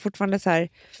levande, det är fortfarande så här,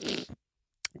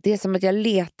 det är som att jag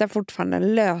letar fortfarande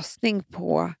en lösning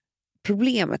på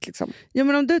problemet liksom. Ja,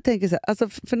 men om du tänker så här, alltså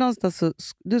för någonstans så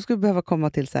du skulle behöva komma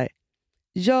till så här,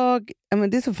 men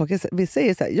det är som folk vi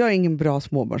säger så här, jag är ingen bra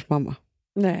småbarnsmamma.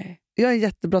 Nej. Jag är en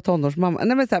jättebra tonårsmamma.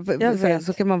 Nej, men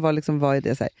så kan man vara i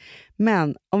det så här.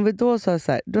 Men om vi då sa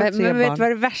så här, men vet du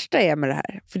vad det värsta är med det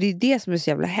här? För det är det som är så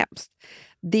jävla hemskt.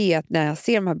 Det är att när jag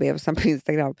ser de här bebisarna på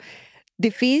Instagram,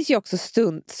 det finns ju också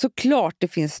såklart det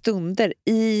finns stunder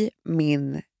i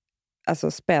min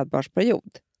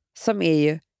spädbarnsperiod som är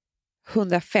ju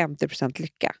 150%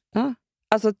 lycka. Ja.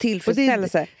 Alltså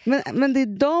tillfredsställelse. Men det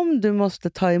är dem du måste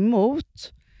ta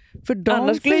emot. För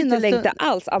annars skulle jag inte längta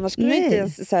alls. Annars skulle jag inte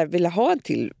ens så här vilja ha en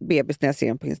till bebis när jag ser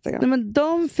den på Instagram. Nej, men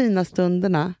de fina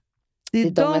stunderna, det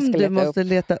är de du måste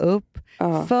leta upp.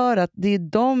 För att det är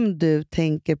de du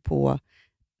tänker på.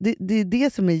 Det är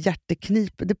det som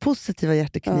är det positiva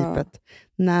hjärteknipet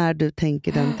när du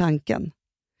tänker den tanken.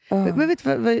 Men vet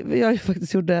du vad jag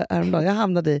faktiskt gjorde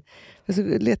häromdagen? Jag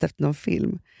skulle leta efter någon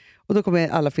film. Och då kommer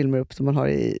alla filmer upp som man har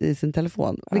i sin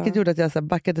telefon. Vilket gjorde att jag så här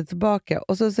backade tillbaka.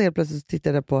 Och så helt plötsligt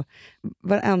tittade jag på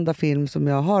varenda film som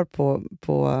jag har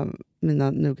på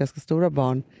mina nu ganska stora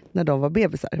barn när de var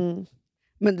bebisar. Mm.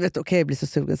 Men du vet, jag blir så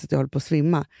sugen så att jag håller på att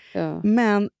svimma. Ja.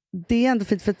 Men det är ändå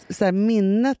fint för att så här,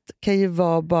 minnet kan ju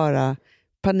vara bara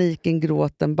paniken,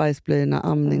 gråten, bajsblöjorna,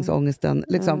 amningsångesten.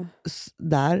 Liksom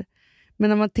där. Men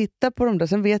när man tittar på dem där,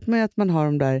 sen vet man ju att man har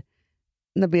dem där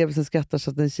när bebisen skrattar så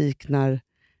att den kiknar.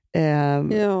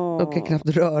 Och kan knappt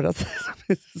röra sig.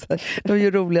 De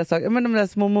gör roliga saker. Men de där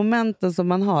små momenten som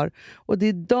man har. Och det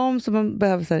är de som man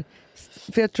behöver så här,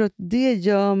 för jag tror att det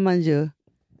gör man ju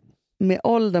med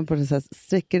åldern på den så här,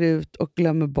 sträcker ut och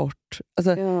glömmer bort.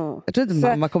 Alltså, jag tror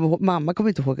inte mamma kommer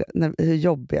inte ihåg hur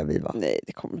jobbiga vi var. Nej,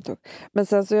 det kommer inte ihåg. Men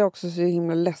sen så är jag också så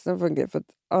himla ledsen för en grej, för att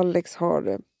Alex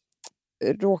har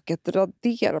råkat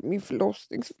radera min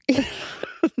förlossningsfilm.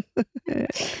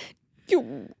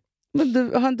 Jo. Men du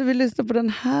har inte vill lyssna på den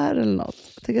här eller något?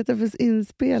 Jag tänker att det finns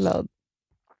inspelad.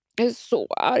 Jag är så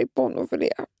arg på honom för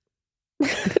det.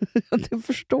 Ja, det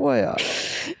förstår jag.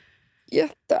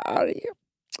 Jättearg.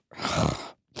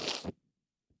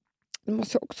 Det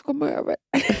måste jag också komma över.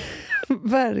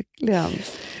 Verkligen.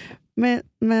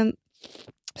 Men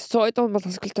sa inte om att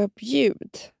han skulle ta upp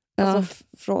ljud. Alltså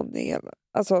från det hela.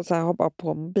 Alltså så här, ha bara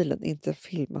på mobilen, inte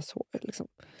filma så liksom.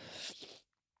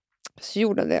 Så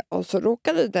gjorde det, och så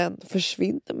råkade den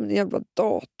försvinna med en jävla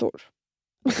dator.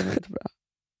 Det var inte bra.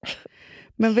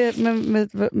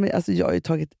 Men alltså jag har ju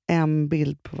tagit en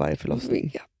bild på varje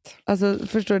förlossning. Alltså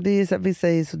förstår du, det är så, vissa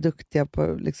är så duktiga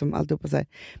på liksom alltihopa så här.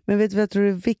 Men vet du vad jag tror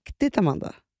är viktigt,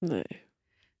 Amanda? Nej.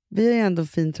 Vi har ju ändå en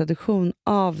fin tradition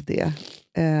av det.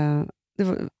 Det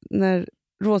var, när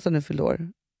Rosa nu fyllde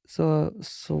år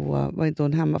så var inte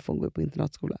hon hemma för hon går på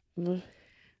internatskola. Nej.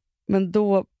 Men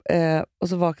då, och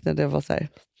så vaknade jag och var så här,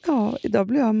 idag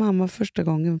blev jag mamma första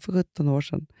gången för 17 år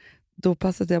sedan. Då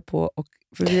passade jag på,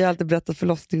 för vi har alltid berättat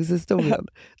förlossningshistorien.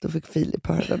 Då fick Filip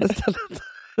höra den istället.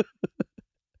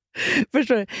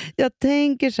 Förstår du? Jag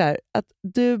tänker så här, att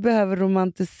du behöver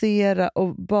romantisera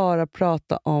och bara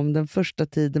prata om den första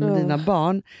tiden med dina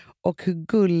barn. Och hur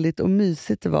gulligt och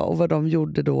mysigt det var och vad de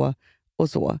gjorde då och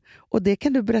så. Och det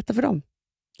kan du berätta för dem.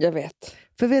 Jag vet.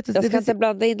 För vet du, jag ska inte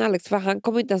blanda in Alex, för han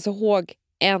kommer inte ens ihåg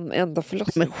en enda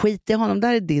förlossning. Men skit i honom, det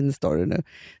här är din story nu.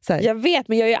 Så här. Jag vet,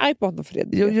 men jag är arg på honom för det.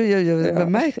 Jo,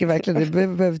 jag märker verkligen det.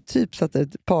 Jag behöver typ sätta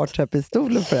ett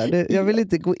parterapistolen för det här. Jag vill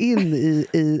inte gå in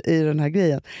i den här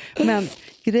grejen. Men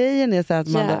grejen är så här att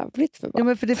man... Jävligt för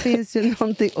men för det finns ju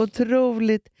någonting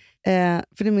otroligt...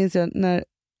 för det minns jag,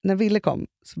 när Ville kom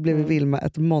så blev Vilma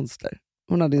ett monster.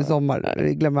 Hon hade ju sommar,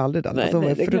 vi glömmer aldrig den. Hon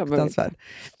var fruktansvärd.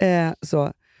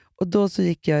 Så... Och då så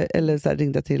gick jag,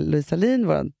 ringde till Louise Lin,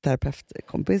 vår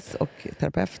terapeutkompis och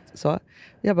terapeut. Så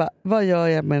jag bara, vad gör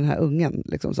jag med den här ungen?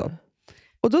 Liksom så.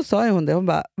 Och då sa hon det, hon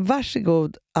bara,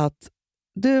 varsågod att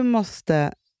du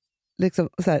måste, liksom,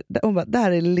 så här, hon bara, det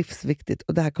här är livsviktigt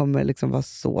och det här kommer liksom vara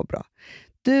så bra.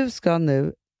 Du ska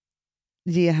nu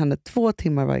ge henne 2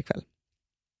 timmar varje kväll.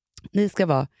 Ni ska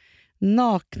vara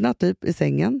nakna typ i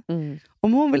sängen.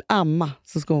 Om hon vill amma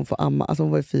så ska hon få amma. Alltså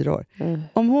hon var ju 4 år.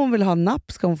 Om hon vill ha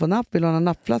napp ska hon få napp. Vill hon ha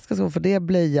nappflaska ska hon få det.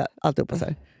 Blöja, alltihopa så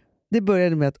här. Det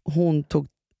började med att hon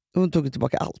tog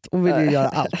tillbaka allt. Hon ville ju göra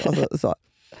allt. Alltså, så.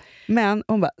 Men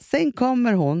hon bara, sen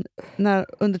kommer hon,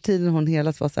 under tiden hon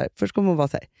helas var så här, först kommer hon vara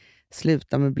så här,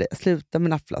 sluta med blöja, sluta med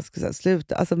nappflaska, så här,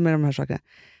 sluta, alltså med de här sakerna.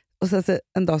 Och sen så,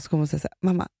 en dag så kommer hon säga så här,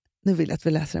 mamma, nu vill jag att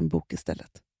vi läser en bok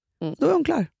istället. Då är hon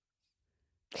klar.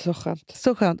 Så skönt.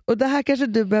 Så skönt. Och det här kanske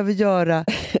du behöver göra.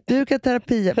 Du kan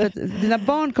terapi, för att dina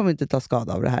barn kommer inte ta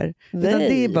skada av det här. Utan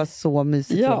det är bara så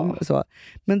mysigt. Ja. Så.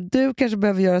 Men du kanske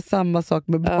behöver göra samma sak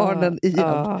med barnen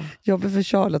igen. Jobbigt för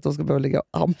Charlotte att de ska behöva ligga och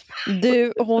amma.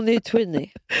 Du, hon är ju tweenie.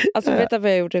 Alltså vet du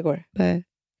vad jag gjorde igår? Nej.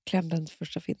 Klämde den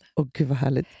första finne. Åh gud vad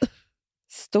härligt.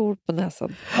 Stor på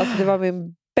näsan. Alltså det var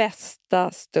min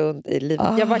bästa stund i livet.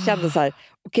 Jag bara kände så här,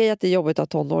 okej att det är jobbigt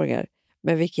att ha tonåringar.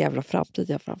 Men vilken jävla framtid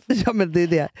jag framför. Ja, men det är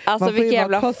det. Alltså man får vilken ju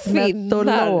jävla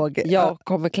finnar jag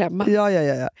kommer klämma. Ja.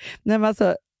 Nej, men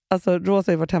alltså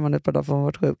Rosa har ju varit hemma nu ett par dagar för hon har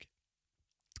varit sjuk.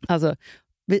 Alltså,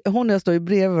 hon och jag står ju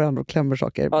bredvid varandra och klämmer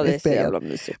saker. Ja, det är så jävla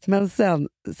mysigt. Men sen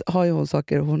har ju hon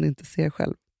saker hon inte ser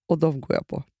själv. Och de går jag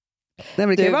på. Nej,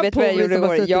 men du, vet vad jag gjorde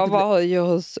igår? Jag var ju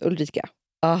hos Ulrika.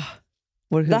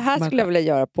 Det här skulle jag vilja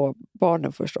göra på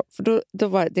barnen först. För då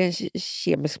var det en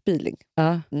kemisk peeling.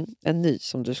 En ny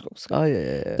som du ska.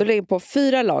 Då lägger på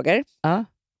 4 lager.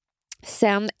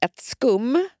 Sen ett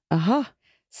skum.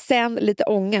 Sen lite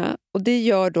ånga. Och det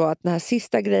gör då att den här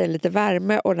sista grejen, lite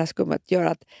värme och den här skummet, gör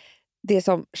att det är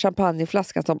som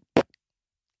champagneflaskan som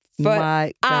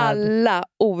för alla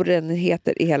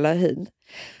orenheter i hela hyn.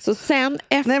 Så sen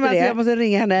efter jag måste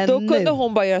ringa henne då nu. kunde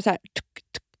hon bara göra så här.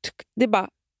 Det är bara,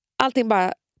 allting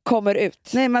bara kommer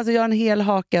ut. Nej, men alltså jag har en hel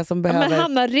haka som behöver men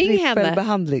Hanna, ring henne.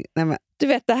 Behandling. Nej, men. Du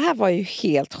vet, det här var ju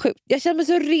helt sjukt. Jag känner mig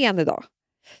så ren idag.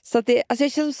 Så att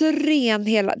jag känner mig så ren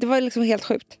hela. Det var liksom helt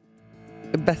sjukt.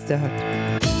 Det bästa jag har hört.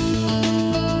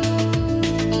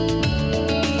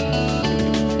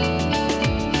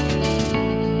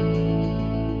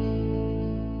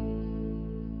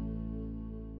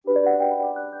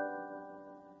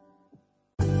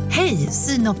 Hej,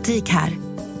 Synoptik här.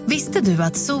 Visste du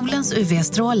att solens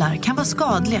UV-strålar kan vara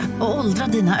skadliga och åldra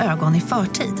dina ögon i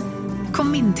förtid?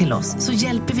 Kom in till oss så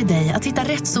hjälper vi dig att hitta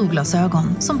rätt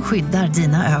solglasögon som skyddar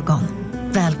dina ögon.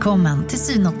 Välkommen till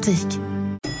Synoptik.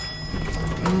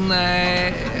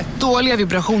 Nej. Dåliga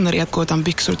vibrationer är att gå utan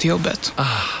byxor till jobbet.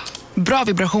 Bra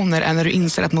vibrationer är när du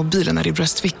inser att mobilen är i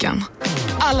bröstfickan.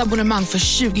 Alla abonnemang för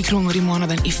 20 kronor i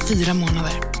månaden i 4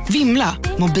 månader. Vimla,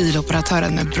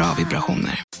 mobiloperatören med bra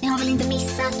vibrationer. Ni har väl inte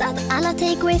missat att alla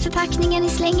takeaway förpackningar ni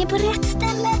slänger på rätt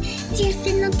ställe ger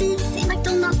fina deals i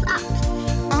McDonalds app.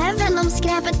 Även om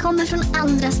skräpet kommer från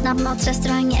andra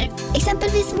snabbmatsrestauranger.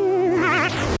 Exempelvis...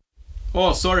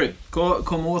 sorry.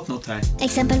 Kom åt något här.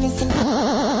 Exempelvis...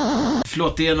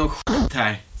 Förlåt, det är något skit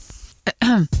här.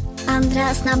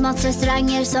 Andra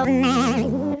snabbmatsrestauranger som...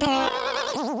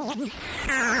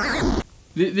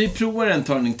 Vi provar en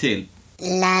talning till.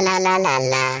 La la la la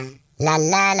la. La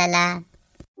la la la.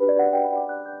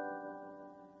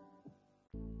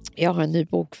 Jag har en ny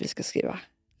bok vi ska skriva.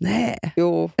 Nej.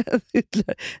 Jo.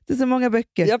 Det är så många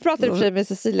böcker. Jag pratade för sig med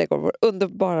Cecilia igår, vår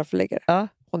underbara förläggare. Ja.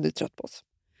 Hon är trött på oss.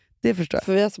 Det förstår jag.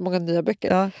 För vi har så många nya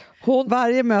böcker. Ja.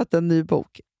 Varje möte en ny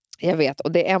bok. Jag vet,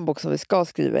 och det är en bok som vi ska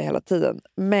skriva hela tiden.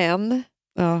 Men...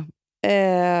 Ja.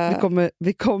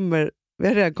 Vi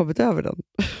har redan kommit över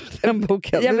den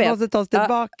boken. Vi måste ta oss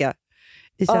tillbaka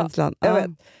i känslan. Jag vet.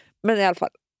 Men i alla fall.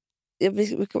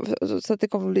 Så att det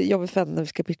kommer bli jobbigt för henne när vi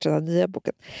ska pitcha den nya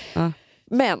boken.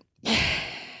 Men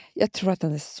jag tror att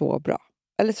den är så bra.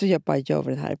 Eller så gör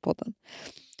vi den här i podden.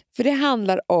 För det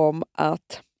handlar om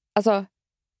att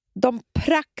de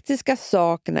praktiska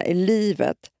sakerna i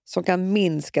livet som kan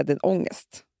minska din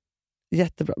ångest.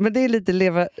 Jättebra. Men det är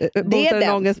lite bota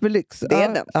en ångest med lyx. Det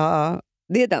är den. Ja.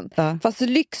 Det är den. Ja. Fast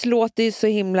lyx låter ju så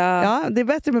himla... Ja, det är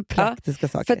bättre med praktiska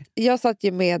saker. För jag satt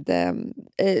ju med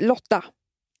Lotta,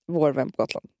 vår vän på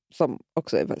Gotland, som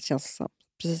också är väldigt känslosam,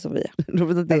 precis som vi är.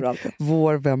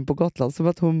 Vår vän på Gotland, som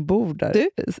att hon bor där. Du,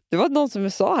 det var någon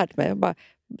som sa här till mig, bara,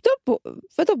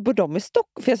 då bor de i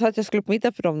Stockholm? För jag sa att jag skulle på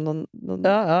middag för dem.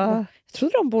 Jag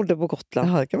trodde de bodde på Gotland.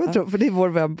 Ja, kan man tro, för det är vår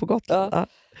vän på Gotland. Ja.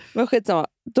 Men skitsamma.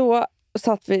 Då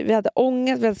satt vi hade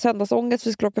ångest, vi hade söndagsångest,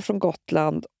 vi skulle åka från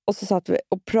Gotland. Och så satt vi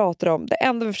och pratade om, det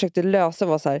enda vi försökte lösa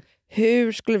var så här,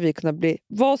 hur skulle vi kunna bli,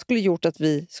 vad skulle gjort att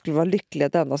vi skulle vara lyckliga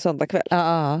denna söndagkväll?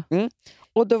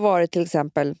 Och då var det till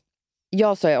exempel,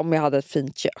 jag sa om jag hade ett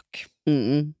fint kök.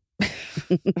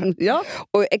 Ja.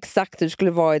 Och exakt hur det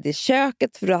skulle vara i det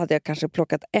köket, för då hade jag kanske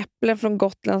plockat äpplen från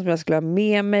Gotland som jag skulle ha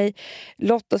med mig.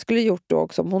 Lotta skulle gjort då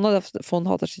också, om hon hade haft, för hon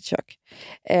hatar sitt kök.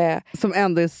 Som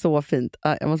ändå är så fint.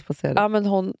 Jag måste bara säga det. Ja, men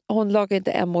hon lagar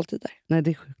inte en måltid där. Nej,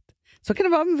 det är sjukt. Så kan det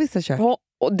vara med vissa kök.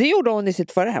 Och det gjorde hon i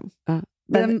sitt förra hem.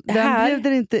 Men den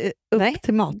bjuder inte upp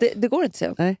till mat. Det går inte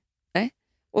så. Nej.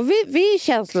 Och vi är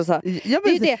känslosamma. Men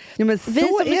vi som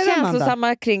är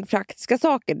känslosamma kring praktiska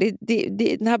saker.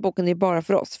 Den här boken är bara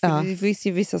för oss. För det finns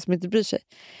ju vissa som inte bryr sig.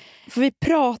 För vi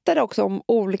pratade också om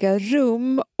olika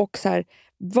rum och så här,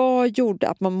 vad gjorde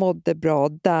att man mådde bra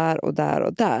där och där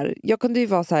och där. Jag kunde ju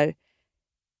vara så här,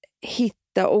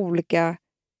 hitta olika...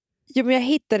 Ja, men jag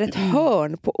hittade ett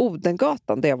hörn på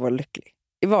Odengatan där jag var lycklig.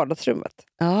 I vardagsrummet.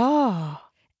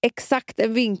 Exakt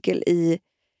en vinkel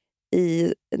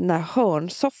i den här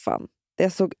hörnsoffan. Där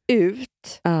jag såg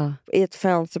ut i ett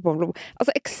fönster på en blom.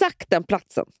 Alltså exakt den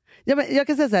platsen. Ja, men jag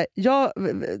kan säga så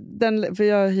här, för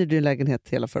jag hyrde ju en lägenhet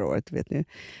hela förra året, vet ni.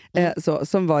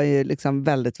 Som var ju liksom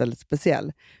väldigt, väldigt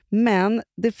speciell. Men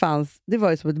det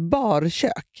var ju som ett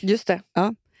barkök. Just det.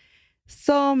 Ja.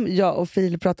 Som jag och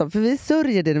Filip pratade om. För vi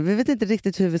sörjer det nu. Vi vet inte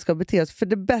riktigt hur vi ska bete oss. För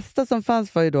det bästa som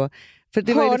fanns var ju då... För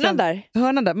det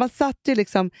hörnan där. Man satt ju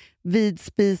liksom vid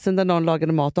spisen där någon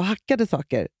lagade mat och hackade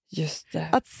saker. Just det.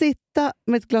 Att sitta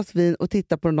med ett glas vin och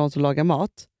titta på någon som lagar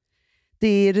mat, det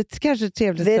är det kanske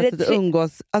trevligaste sättet att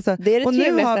umgås. Alltså, det är det och nu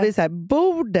trevligaste. har vi så här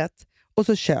bordet och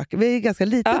så kök. Vi är ganska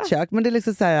litet kök, men det är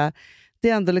liksom så här, det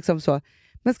är ändå liksom så.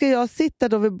 Men ska jag sitta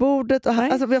då vid bordet och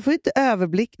alltså, jag får inte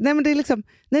överblick. Nej, men det är liksom,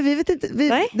 nej, vi vet inte.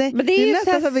 Nej, men det är ju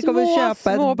nästan så att vi kommer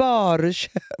köpa ett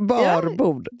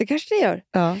barbord. Ja, det kanske det gör.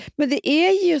 Ja. Men det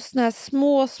är ju såna här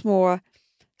små saker.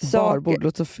 Barbord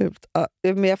låter så fult.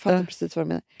 Men jag fattar precis vad du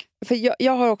menar. För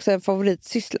jag har också en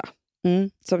favoritsyssla.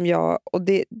 Som och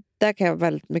där kan jag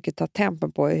väldigt mycket ta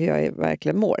tempen på hur jag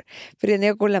verkligen mår. För det är när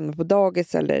jag går och lämnar på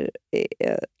dagis eller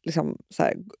liksom så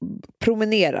här,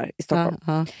 promenerar i Stockholm.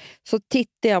 Så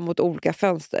tittar jag mot olika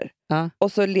fönster.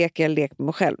 Och så leker jag en lek med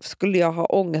mig själv. Skulle jag ha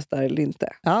ångest där eller inte?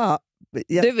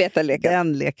 Du vet den leken.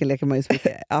 Den leker man ju så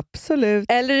mycket.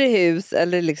 Absolut. Eller i hus,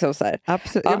 eller liksom så här.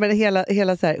 Absolut. Ja. Men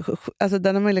hela så här, alltså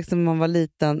den när man liksom man var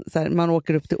liten, så här, man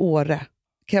åker upp till Åre.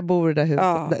 Kan jag bo i det där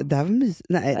huset? Det här var mysigt.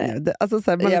 Nej. Alltså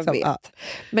så här, man jag liksom, vet.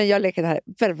 Men jag leker det här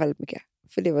väldigt, väldigt mycket.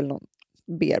 För det är väl någon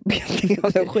bearbetning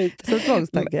av den skit. Så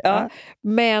tvångstanke. Ja.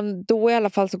 Men då i alla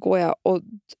fall så går jag och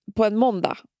på en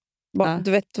måndag.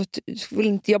 Du vet, vill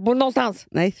inte jag bo någonstans?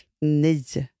 Nej.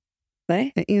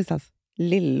 Ingenstans.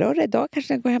 Lillor idag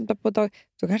kanske jag går och hämtar på dag.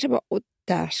 Då kanske jag bara, och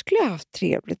där skulle jag haft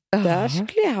trevligt. Där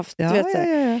skulle jag haft, ja, vet,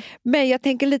 ja. Men jag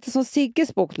tänker lite som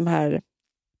Sigges bok, de här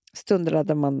stunderna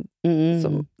där man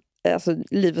som, alltså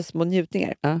livets små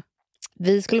njutningar.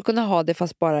 Vi skulle kunna ha det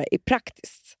fast bara i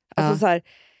praktiskt. Alltså så här,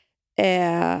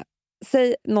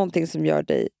 säg någonting som gör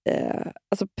dig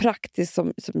alltså praktiskt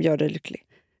som gör dig lycklig.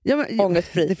 Ja, men,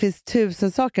 ångestfri. Det finns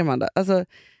 1000 saker, Amanda. Alltså,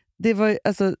 det var,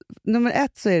 alltså, nummer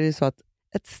 1 så är det ju så att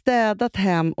ett städat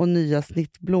hem och nya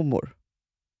snittblommor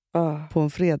på en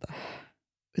fredag.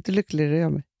 Vet du hur lycklig det gör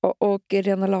mig? Och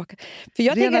rena lakan. För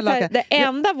jag tänker att det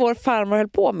enda vår farmor höll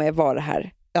på med var det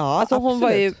här. Ja, alltså hon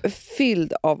var ju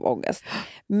fylld av ångest.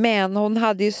 Men hon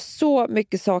hade ju så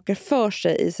mycket saker för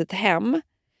sig i sitt hem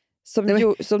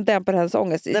som dämpade hennes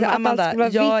ångest. Nej, Amanda,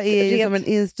 jag är ju som en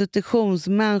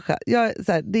institutionsmänniska.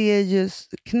 Det är ju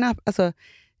knappt... Alltså,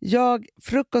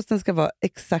 frukosten ska vara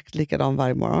exakt likadan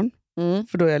varje morgon.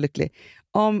 För då är jag lycklig.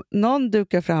 Om någon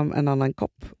dukar fram en annan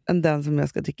kopp än den som jag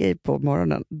ska dricka i på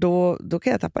morgonen, då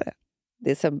kan jag tappa det.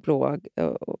 Det är sen blå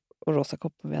och rosa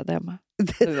koppar vi hade hemma.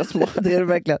 Det var små. Det är det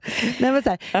verkligen. Nej,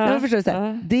 men förstår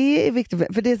du, det är viktigt.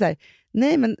 För det är så här,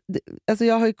 nej, men alltså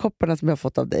jag har ju kopparna som jag har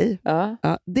fått av dig.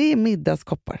 Det är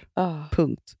middagskoppar.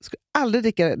 Punkt. Ska aldrig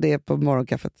dricka det på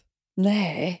morgonkaffet.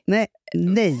 Nej.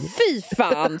 Fy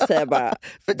fan, säger jag bara.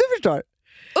 För du förstår.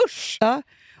 Usch! Ja.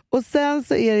 Och sen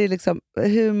så är det liksom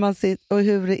hur man sitter och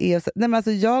hur det är. Nej, men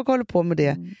alltså jag håller på med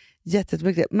det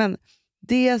jättemycket. Men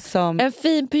det som... En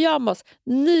fin pyjamas.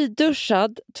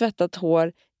 Nyduschad, tvättat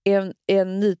hår.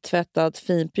 En nytvättad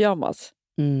fin pyjamas.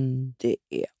 Det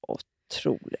är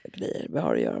otroliga grejer vi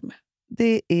har att göra med.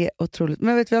 Det är otroligt.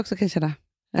 Men vet du vad jag också kan känna?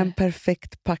 En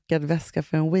perfekt packad väska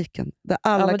för en weekend. Där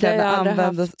alla kläder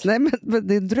används. Nej, men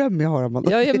det är en dröm jag har,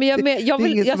 Amanda. Jag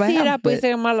ser det här på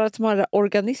Instagram, alla som har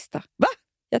organista. Va?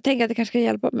 Jag tänker att det kanske kan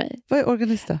hjälpa mig. Vad är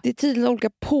organista? Det är tydligen olika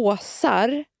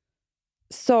påsar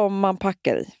som man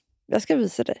packar i. Jag ska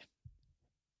visa dig.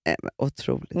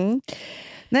 Otroligt.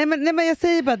 Nej, men jag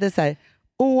säger bara det så här.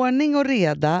 Ordning och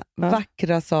reda,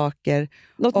 vackra saker.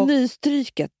 Något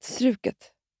nystruket.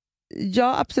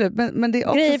 Ja, absolut. Men det är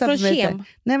också grejer så här från för mig. Kem.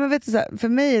 Nej, men vet du, så här, för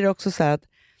mig är det också så här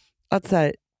att så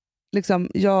här, liksom,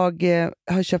 jag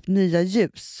har köpt nya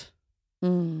ljus.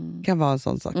 Kan vara en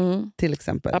sån sak, till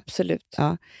exempel. Absolut.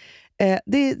 Ja.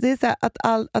 Det är så här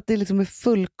att det liksom är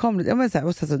fullkomligt. Jag menar så här,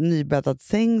 och så nybäddad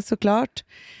säng såklart.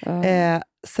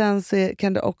 Sen så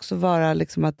kan det också vara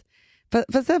liksom att...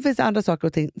 För sen finns det andra saker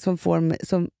och ting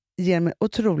som ger mig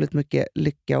otroligt mycket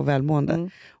lycka och välmående.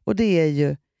 Och det är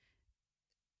ju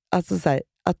alltså så här,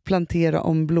 att plantera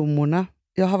om blommorna.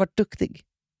 Jag har varit duktig.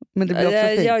 Men det blir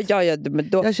också fint. Men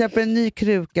då... Jag köper en ny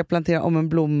kruka, planterar om en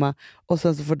blomma och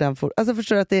sen så får den alltså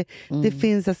förstår du att det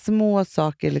finns så små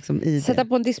saker liksom i Sätta det.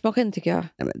 på en diskmaskin tycker jag.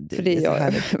 Nej, men för det är jag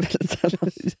väldigt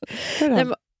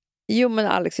sällan. Jo, men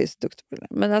Alex är så duktig på det.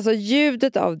 Men alltså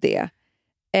ljudet av det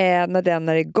när den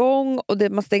är igång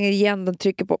och man stänger igen, den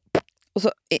trycker på och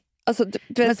så... Alltså,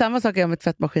 men samma sak är med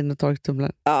tvättmaskin och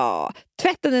torktumlaren. Ja,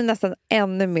 tvätten är nästan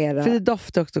ännu mer. För det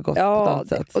doftar också gott på ett annat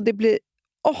sätt. Och det blir...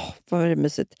 vad är det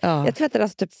mysigt. Ja. Jag tvättade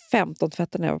alltså typ 15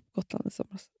 tvättar när jag var på Gotland i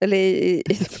somras. Eller i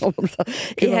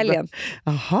helgen.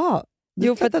 Jaha,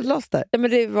 du tvättade loss där. Ja,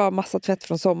 men det var massa tvätt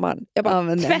från sommaren. Jag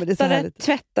bara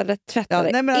tvättade. Ja,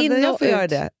 nej, men in jag får göra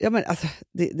det. Ja, men, alltså,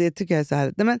 det tycker jag är så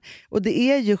här. Nej, men, och det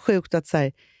är ju sjukt att så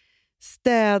här,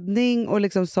 städning och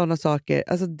liksom sådana saker,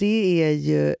 alltså det är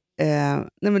ju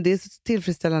nej, men det är så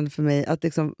tillfredsställande för mig att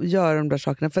liksom göra de där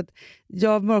sakerna. För att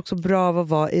jag mår också bra av att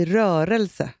vara i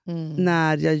rörelse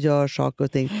när jag gör saker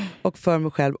och ting och för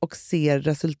mig själv och ser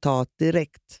resultat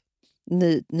direkt.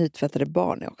 Nytvättade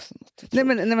barn är också något. Nej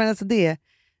men alltså det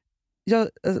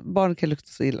barn kan lukta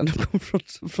så illa när de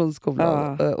kommer från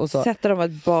skolan och så. Sätter de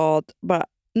ett bad bara...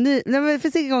 Nej men det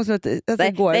finns ingen gång som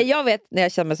nej, jag vet när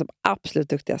jag känner mig som absolut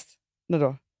duktigast. När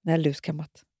då? När jag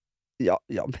luskammat. Ja.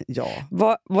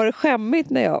 Var det skämmigt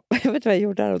när jag vet vad jag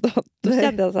gjorde där och då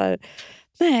kände jag så här,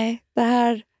 nej,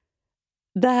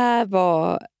 det här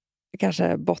var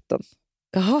kanske botten.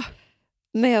 Jaha.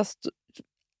 När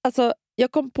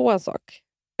jag kom på en sak.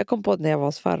 Jag kom på när jag var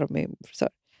hos farmor och min frisör.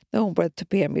 När hon började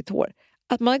tupera mitt hår.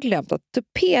 Att man har glömt att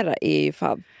tupera är ju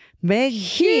fan men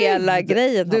hela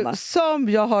grejen, Hanna. Som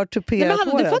jag har tuperat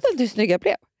håret. Du fattar inte hur snygg jag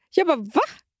blev. Jag bara, va?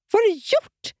 Vad har du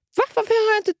gjort? Va? Varför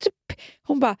har jag inte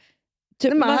Hon bara...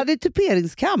 man hade ju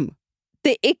tuperingskam.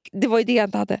 Det var ju det jag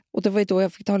inte hade. Och det var ju då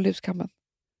jag fick ta luskammen.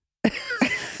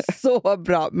 Så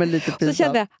bra, men lite pinsamt. Så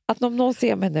kände jag att om någon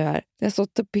ser mig nu här, jag så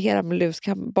tuperar med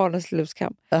barnens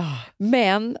luskam.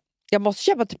 Men jag måste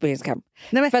köpa tuperingskam.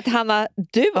 För att Hanna,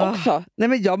 du också. Nej,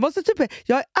 men jag måste tupera.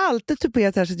 Jag har alltid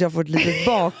tuperat här så att jag får ett litet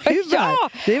bakhuvud.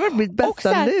 Det har varit mitt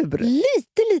bästa här, lur.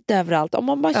 Lite överallt. Om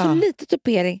man bara kör lite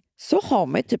tupering så har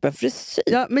man ju typ en frisyr.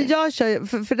 Ja, men jag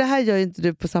kör, för det här gör ju inte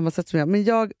du på samma sätt som jag.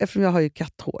 Men eftersom jag har ju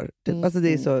katthår. Alltså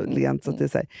det är så lent så att det är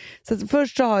så här. Så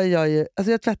först så har jag ju,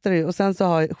 alltså jag tvättar ju och sen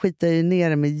så skitar jag ju ner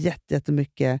det med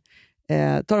jättemycket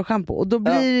torrschampo. Och då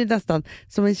blir det nästan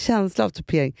som en känsla av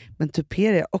tupering. Men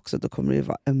tuperar jag också, då kommer det ju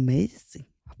vara amazing.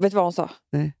 Vet du vad hon sa?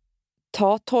 Nej.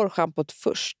 Ta torrschampot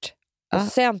först och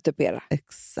sen tupera.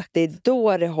 Exakt. Det är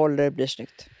då det håller och blir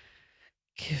snyggt.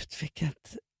 Gud,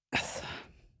 vilket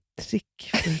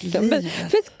trick för livet.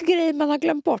 För grejer man har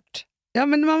glömt bort. Ja,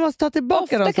 men man måste ta tillbaka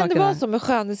ofta de sakerna. Kan det vara så med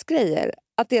skönhetsgrejer.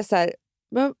 Att det är så här,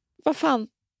 men vad fan,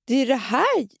 det är det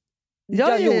här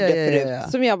jag gjorde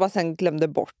förut. Som jag bara sen glömde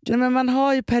bort. Nej, men man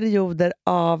har ju perioder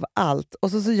av allt.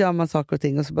 Och så gör man saker och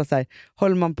ting och så bara så här,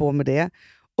 håller man på med det.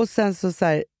 Och sen så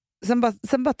här,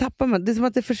 sen bara tappar man. Det är som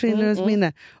att det försvinner ens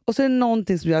minne. Och så är det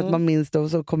någonting som gör att man minns det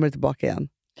och så kommer det tillbaka igen.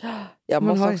 Jag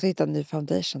måste också hitta en ny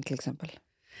foundation till exempel.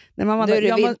 Nej, mamma, nu är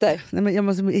det vinter. Jag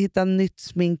måste hitta nytt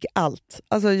smink, allt.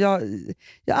 Alltså jag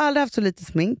har aldrig haft så lite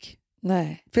smink.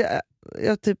 Nej. För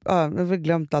jag typ, jag har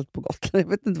glömt allt på Gotland. Jag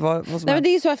vet inte vad som Nej, men det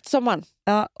är ju så efter sommaren.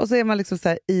 Ja, och så är man liksom så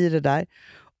här i det där.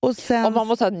 Och sen... Om man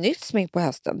måste ha nytt smink på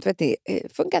hösten. Du vet, det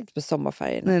funkar inte med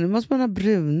sommarfärgerna. Nej, nu måste man ha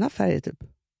bruna färger typ.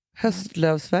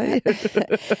 Höstlövsfärger.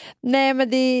 Nej, men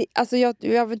det är, alltså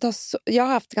jag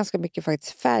har haft ganska mycket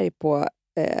faktiskt färg på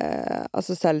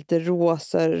alltså så här lite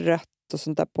rosa, rött och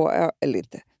sånt där på, eller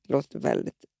inte, det låter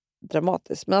väldigt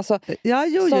dramatiskt, men alltså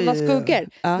sådana skuggor.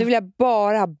 Ja. Nu vill jag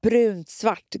bara ha brunt,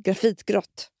 svart,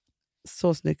 grafitgrått.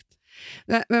 Så snyggt.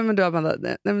 Nej, men du Amanda,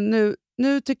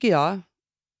 nu tycker jag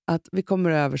att vi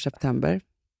kommer över september.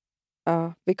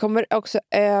 Ja, vi kommer också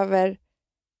över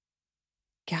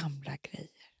gamla grejer.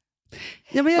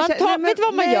 Ja, men vet du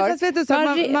vad man gör? Fast vet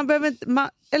du, man behöver inte,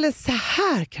 eller så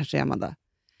här kanske, Amanda.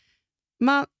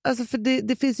 Alltså för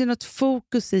det finns ju något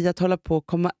fokus i att hålla på och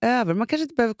komma över. Man kanske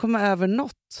inte behöver komma över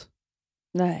något.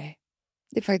 Nej,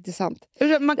 det är faktiskt sant.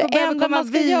 Man det enda man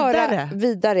ska göra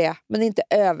vidare, men inte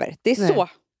över. Det är så.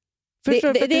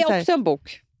 Det är också en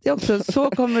bok. Det är också,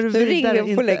 så kommer du vidare,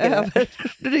 inte över.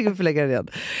 Du ringer förläggaren igen.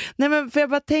 Nej, men för jag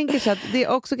bara tänker så att det är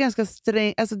också ganska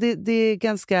sträng, alltså det är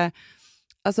ganska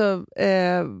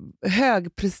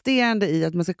högpresterande i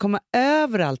att man ska komma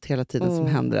över allt hela tiden som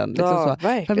händer en. Liksom så.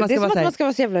 För man ska det är som att man ska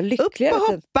vara så jävla lycklig. Upp och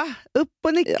hoppa, upp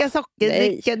och nicka socker.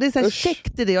 Det är så här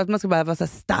käckt i det, och att man ska bara vara så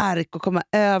här stark och komma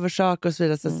över saker och så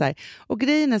vidare. Så här. Och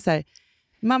grejen är så här,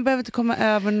 man behöver inte komma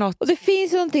över något. Och det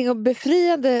finns ju någonting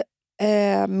befriande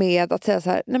med att säga så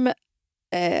här, nej men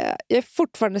jag är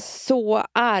fortfarande så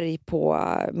arg på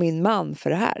min man för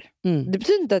det här. Det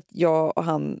betyder inte att jag och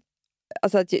han...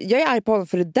 Alltså att jag är arg på honom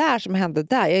för det där som hände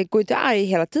där. Jag går inte arg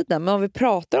hela tiden, men om vi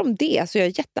pratar om det så är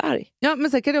jag jättearg. Ja,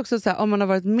 men sen kan det också säga, om man har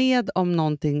varit med om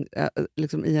någonting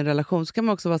liksom i en relation, så kan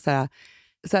man också vara så här,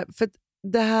 för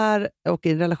det här, och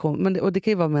i en relation, och det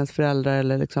kan ju vara med ens föräldrar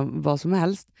eller liksom vad som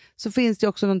helst, så finns det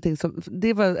också någonting som,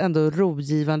 det var ändå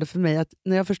rogivande för mig, att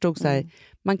när jag förstod så här,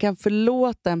 man kan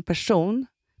förlåta en person,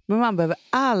 men man behöver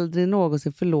aldrig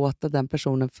någonsin förlåta den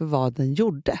personen för vad den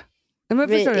gjorde. Nej, men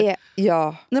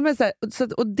Nej, men så här,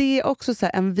 och det är också så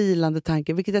här en vilande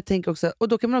tanke, vilket jag tänker också, och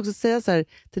då kan man också säga så här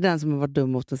till den som har varit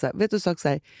dum mot den, så här, vet du så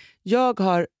här, jag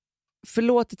har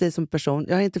förlåtit dig som person,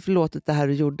 jag har inte förlåtit det här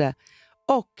du gjorde,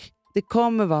 och det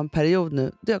kommer vara en period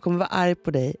nu då jag kommer vara arg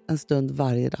på dig en stund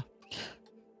varje dag.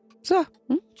 Så.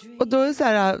 Och då är så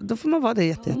här, då får man vara det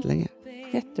jättelänge.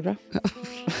 Jättebra.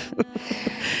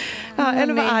 Ja,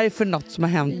 eller vara arg för något som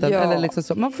har hänt. Eller liksom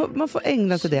så. Man får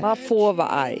ägna sig det. Man får vara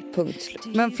arg, punkt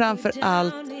slut. Men framför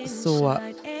allt så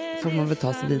får man väl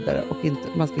ta sig vidare. Och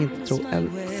man ska inte tro en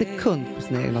sekund på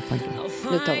sina egna tankar.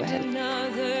 Nu tar vi helg.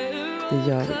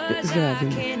 Det gör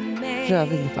vi.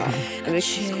 Röving på alla.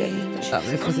 Ja,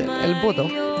 vi får se. Eller både och.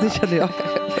 Det känner jag.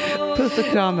 Puss och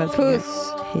kram.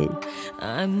 Puss. Hej.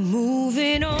 I'm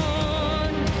moving on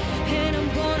and I'm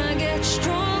gonna get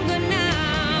stronger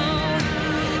now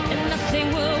and nothing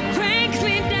will break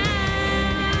me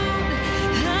down.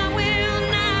 I will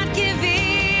not give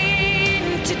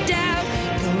in to doubt.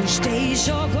 Those days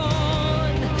are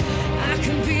gone. I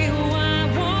can be who I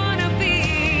wanna be.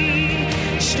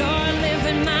 Start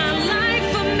living my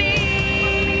life for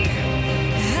me.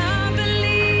 I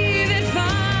believe it finally.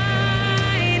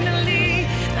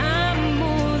 I'm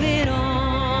moving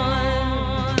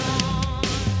on.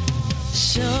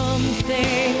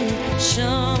 Something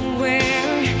somewhere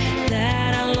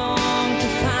that I long to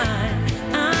find.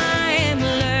 I am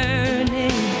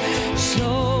learning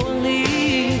slowly,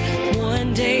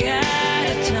 one day at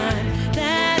a time,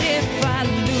 that if I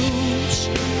lose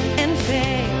and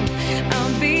fail,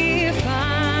 I'll be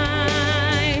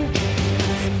fine.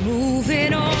 I'm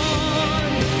moving on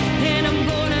and I'm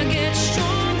gonna get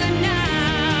stronger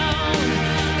now,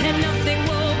 and nothing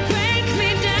will break me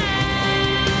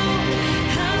down.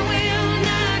 I will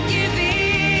not give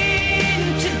in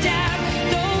to doubt.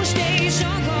 Those days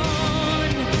are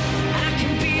gone. I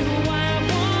can be who I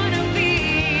wanna be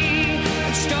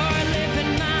and start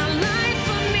living my life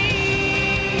for me.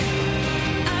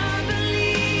 I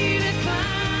believe it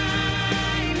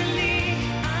finally.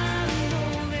 I'm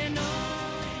moving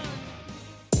on.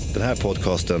 Den här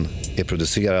podcasten är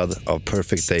producerad av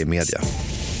Perfect Day Media.